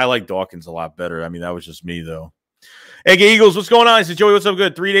nasty. I like Dawkins a lot better. I mean, that was just me, though. Hey, Eagles, what's going on? He says, Joey, what's up?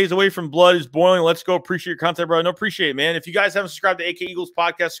 Good. 3 days away from blood is boiling. Let's go. Appreciate your content, bro. No, appreciate it, man. If you guys haven't subscribed to AK Eagles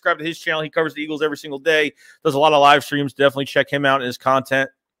podcast, subscribe to his channel. He covers the Eagles every single day. Does a lot of live streams. Definitely check him out and his content.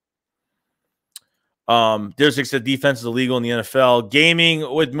 There's the defense is illegal in the NFL.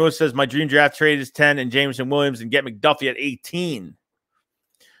 Gaming with Moose says, my dream draft trade is 10 and Jameson Williams and get McDuffie at 18.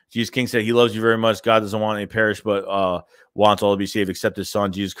 Jesus King said he loves you very much. God doesn't want any perish, but wants all to be saved except his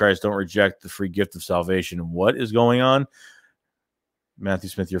son, Jesus Christ. Don't reject the free gift of salvation. What is going on? Matthew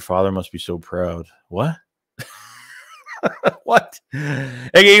Smith, your father must be so proud. What? What?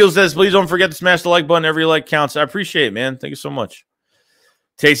 Hey, Eagles says, please don't forget to smash the like button. Every like counts. I appreciate it, man. Thank you so much.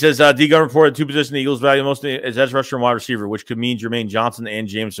 Tay says, D-Gun reported 2 positions the Eagles value most is edge rusher and wide receiver, which could mean Jermaine Johnson and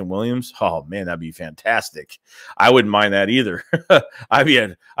Jameson Williams. Oh, man, that'd be fantastic. I wouldn't mind that either. I'd be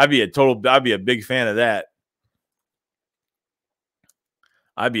a big fan of that.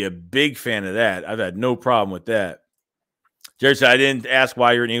 I'd be a big fan of that. I've had no problem with that. Jerry said, I didn't ask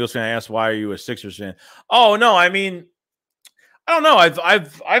why you're an Eagles fan. I asked why are you a Sixers fan. Oh, no, I mean, I don't know.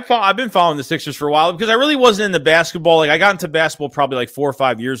 I've been following the Sixers for a while because I really wasn't into basketball. Like I got into basketball probably like 4 or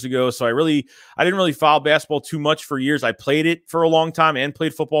 5 years ago. So I didn't really follow basketball too much for years. I played it for a long time and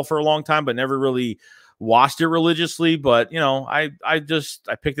played football for a long time, but never really watched it religiously. But you know, I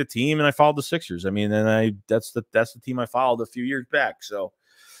picked a team and I followed the Sixers. I mean, and that's the team I followed a few years back. So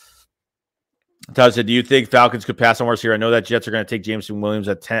Todd said, do you think Falcons could pass on Morris here? I know that Jets are going to take Jameson Williams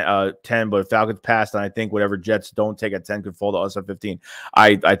at 10, but if Falcons pass, then I think whatever Jets don't take at 10 could fall to us at 15.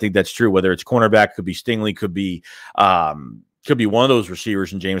 I think that's true. Whether it's cornerback, could be Stingley, could be one of those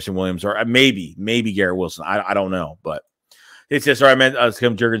receivers in Jameson Williams, or maybe Garrett Wilson. I don't know, but it says, sorry, I meant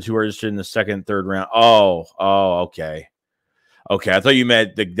Kim Jurgens, who are interested in the second, third round. Oh, okay. Okay, I thought you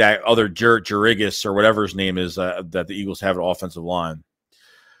meant that other Jurigis or whatever his name is that the Eagles have an offensive line.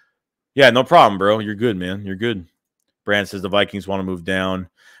 Yeah, no problem, bro. You're good, man. You're good. Brand says the Vikings want to move down.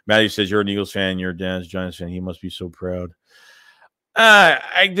 Matthew says you're an Eagles fan. Your dad's a Giants fan. He must be so proud.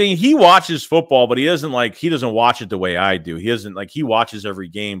 I think he watches football, but he doesn't watch it the way I do. He watches every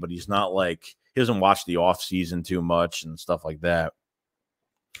game, but he's not like he doesn't watch the off season too much and stuff like that.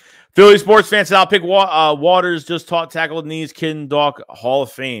 Philly sports fans said I'll pick Waters. Just tackled knees. Kid Doc Hall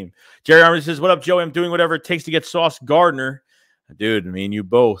of Fame. Jerry Armour says, "What up, Joey? I'm doing whatever it takes to get Sauce Gardner, dude. Me and you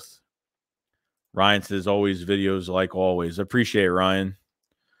both." Ryan says, always videos like always. Appreciate it, Ryan.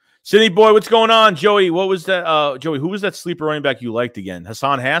 Sydney boy, what's going on? Joey, what was that? Joey, who was that sleeper running back you liked again?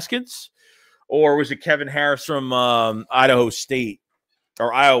 Hassan Haskins? Or was it Kevin Harris from Idaho State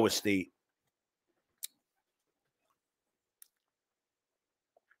or Iowa State?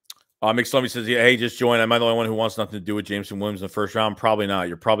 McSlummy says, yeah, hey, just join. Am I the only one who wants nothing to do with Jameson Williams in the first round? Probably not.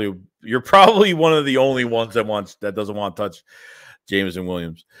 You're probably one of the only ones that doesn't want to touch Jameson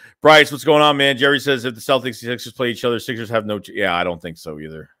Williams. Bryce, what's going on, man? Jerry says if the Celtics and Sixers play each other, Sixers have no yeah, I don't think so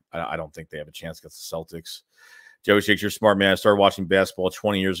either. I don't think they have a chance against the Celtics. Joey Shakes, you're smart, man. I started watching basketball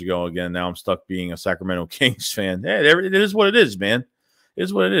 20 years ago again. Now I'm stuck being a Sacramento Kings fan. Hey, it is what it is, man. It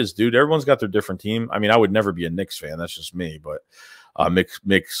is what it is, dude. Everyone's got their different team. I mean, I would never be a Knicks fan. That's just me. But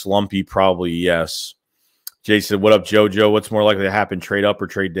McSlumpy, probably yes. Jason, what up, JoJo? What's more likely to happen, trade up or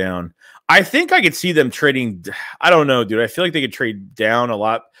trade down? I think I could see them trading. I don't know, dude. I feel like they could trade down a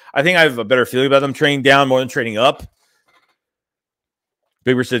lot. I think I have a better feeling about them trading down more than trading up.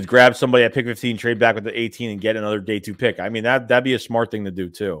 Bigger says grab somebody at pick 15, trade back with the 18, and get another day 2 pick. I mean, that'd be a smart thing to do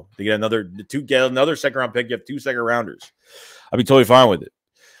too. To get another second round pick, you have 2 second rounders. I'd be totally fine with it.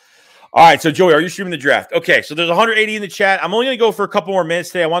 All right, so Joey, are you streaming the draft? Okay, so there's 180 in the chat. I'm only going to go for a couple more minutes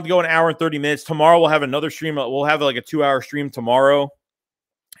today. I want to go an hour and 30 minutes. Tomorrow we'll have another stream. We'll have like a 2-hour stream tomorrow.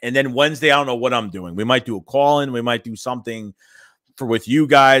 And then Wednesday, I don't know what I'm doing. We might do a call-in. We might do something with you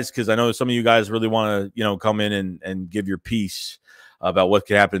guys because I know some of you guys really want to, come in and give your piece about what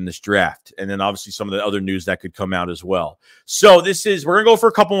could happen in this draft. And then obviously some of the other news that could come out as well. So we're going to go for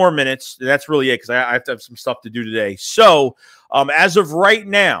a couple more minutes. That's really it because I have to have some stuff to do today. So as of right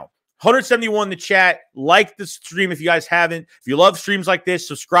now, 171 in the chat. Like the stream if you guys haven't. If you love streams like this,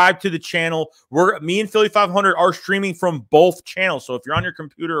 subscribe to the channel. Me and Philly 500 are streaming from both channels. So if you're on your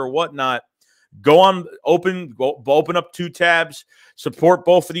computer or whatnot, open up 2 tabs. Support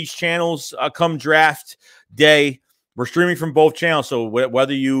both of these channels come draft day. We're streaming from both channels. So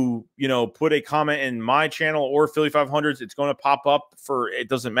whether you put a comment in my channel or Philly 500's, it's going to pop up it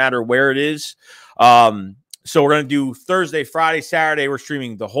doesn't matter where it is. So we're going to do Thursday, Friday, Saturday. We're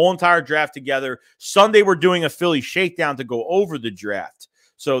streaming the whole entire draft together. Sunday, we're doing a Philly shakedown to go over the draft.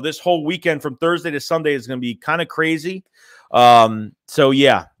 So this whole weekend from Thursday to Sunday is going to be kind of crazy. So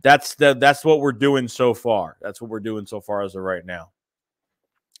yeah, that's what we're doing so far. That's what we're doing so far as of right now.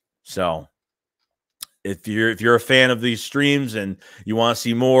 So if you're a fan of these streams and you want to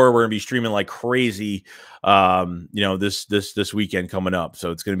see more, we're going to be streaming like crazy. This weekend coming up.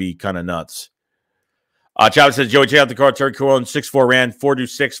 So it's going to be kind of nuts. Chad says, Joey, check out the card. Terry Corwin, 6'4", ran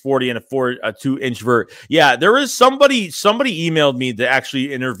 4.26 40 and a 2-inch vert. Yeah, there was somebody emailed me to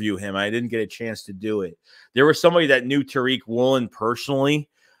actually interview him. I didn't get a chance to do it. There was somebody that knew Tariq Woolen personally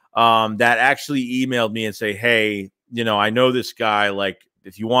that actually emailed me and say, hey, I know this guy. Like,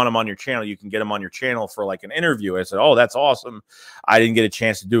 if you want him on your channel, you can get him on your channel for like an interview. I said, oh, that's awesome. I didn't get a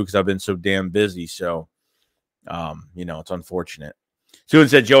chance to do it because I've been so damn busy. So, it's unfortunate. Susan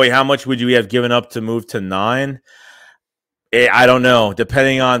said, Joey, how much would you have given up to move to 9? I don't know.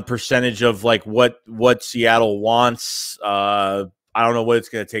 Depending on percentage of like what Seattle wants, I don't know what it's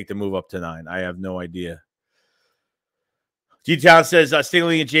going to take to move up to 9. I have no idea. G-Town says,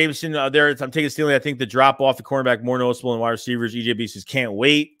 Stingley and Jameson, I'm taking Stingley. I think the drop off the cornerback more noticeable than wide receivers. EJB says, can't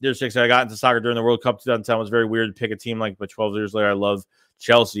wait. There's 6. I got into soccer during the World Cup 2010. It was very weird to pick a team but 12 years later, I love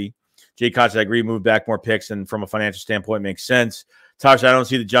Chelsea. Jay Koch, I agree, move back more picks, and from a financial standpoint, makes sense. Tosh, I don't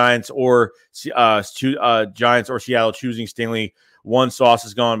see the Giants or Seattle choosing Stingley. One sauce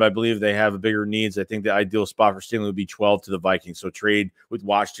is gone, but I believe they have bigger needs. I think the ideal spot for Stingley would be 12 to the Vikings. So trade with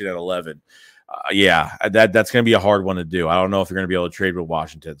Washington at 11. Yeah, that's going to be a hard one to do. I don't know if you're going to be able to trade with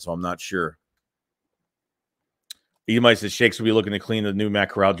Washington, so I'm not sure. Edomite says Shakes will be looking to clean the new Matt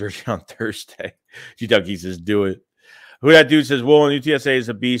Corral jersey on Thursday. G-Ducky says do it. Who that dude says, well, UTSA is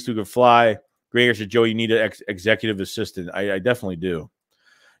a beast who can fly. Gregor said, Joe, you need an executive assistant. I definitely do.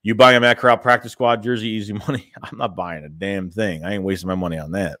 You buying a Matt Corral practice squad jersey, easy money? I'm not buying a damn thing. I ain't wasting my money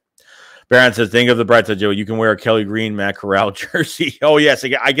on that. Baron says, think of the bright side, Joe. You can wear a Kelly Green Matt Corral jersey. Oh, yes.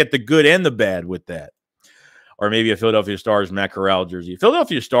 I get the good and the bad with that. Or maybe a Philadelphia Stars Matt Corral jersey.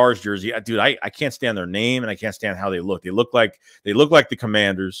 Philadelphia Stars jersey, dude, I can't stand their name, and I can't stand how they look. They look like the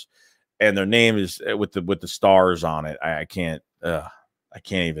Commanders, and their name is with the stars on it. I can't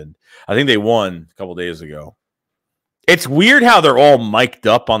even. I think they won a couple days ago. It's weird how they're all mic'd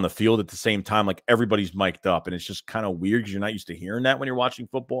up on the field at the same time. Like everybody's mic'd up, and it's just kind of weird because you're not used to hearing that when you're watching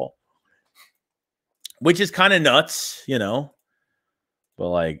football, which is kind of nuts, But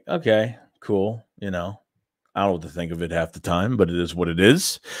like, okay, cool, I don't know what to think of it half the time, but it is what it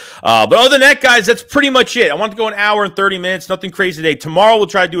is. But other than that, guys, that's pretty much it. I want to go an hour and 30 minutes. Nothing crazy today. Tomorrow, we'll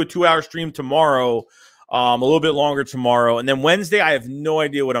try to do a 2-hour stream tomorrow, a little bit longer tomorrow. And then Wednesday, I have no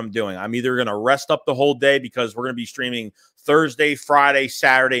idea what I'm doing. I'm either going to rest up the whole day because we're going to be streaming Thursday, Friday,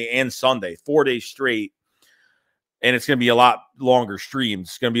 Saturday, and Sunday, 4 days straight. And it's going to be a lot longer streams.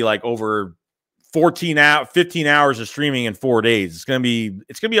 It's going to be like over 15 hours of streaming in 4 days. It's going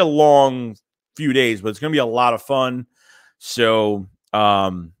to be a long few days, but it's going to be a lot of fun. So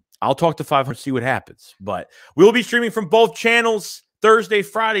I'll talk to 500, see what happens. But we'll be streaming from both channels Thursday,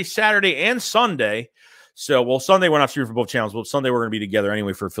 Friday, Saturday, and Sunday. So, well, Sunday we're not streaming from both channels, but Sunday we're going to be together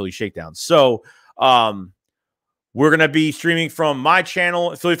anyway for Philly Shakedown. So we're going to be streaming from my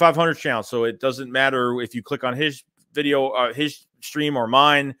channel, Philly 500 channel. So it doesn't matter if you click on his video, his stream or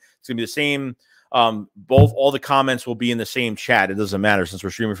mine. It's going to be the same all the comments will be in the same chat. It doesn't matter since we're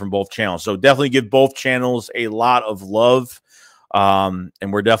streaming from both channels. So definitely give both channels a lot of love. And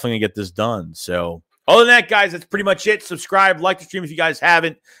we're definitely gonna get this done. So other than that, guys, that's pretty much it. Subscribe, like the stream if you guys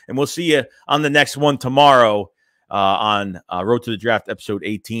haven't, and we'll see you on the next one tomorrow on Road to the Draft episode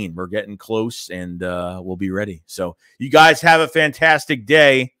 18. We're getting close, and we'll be ready. So you guys have a fantastic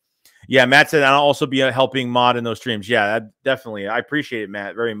day. Yeah, Matt said I'll also be helping mod in those streams. Yeah, definitely. I appreciate it,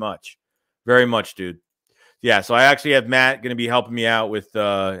 Matt, very much. Very much, dude. Yeah, so I actually have Matt going to be helping me out with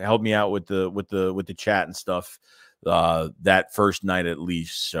the chat and stuff that first night at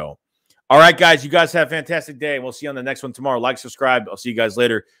least. So all right, guys, you guys have a fantastic day. We'll see you on the next one tomorrow. Like, subscribe. I'll see you guys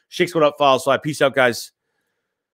later. SHAKESQUAD up, follow, slide. Peace out, guys.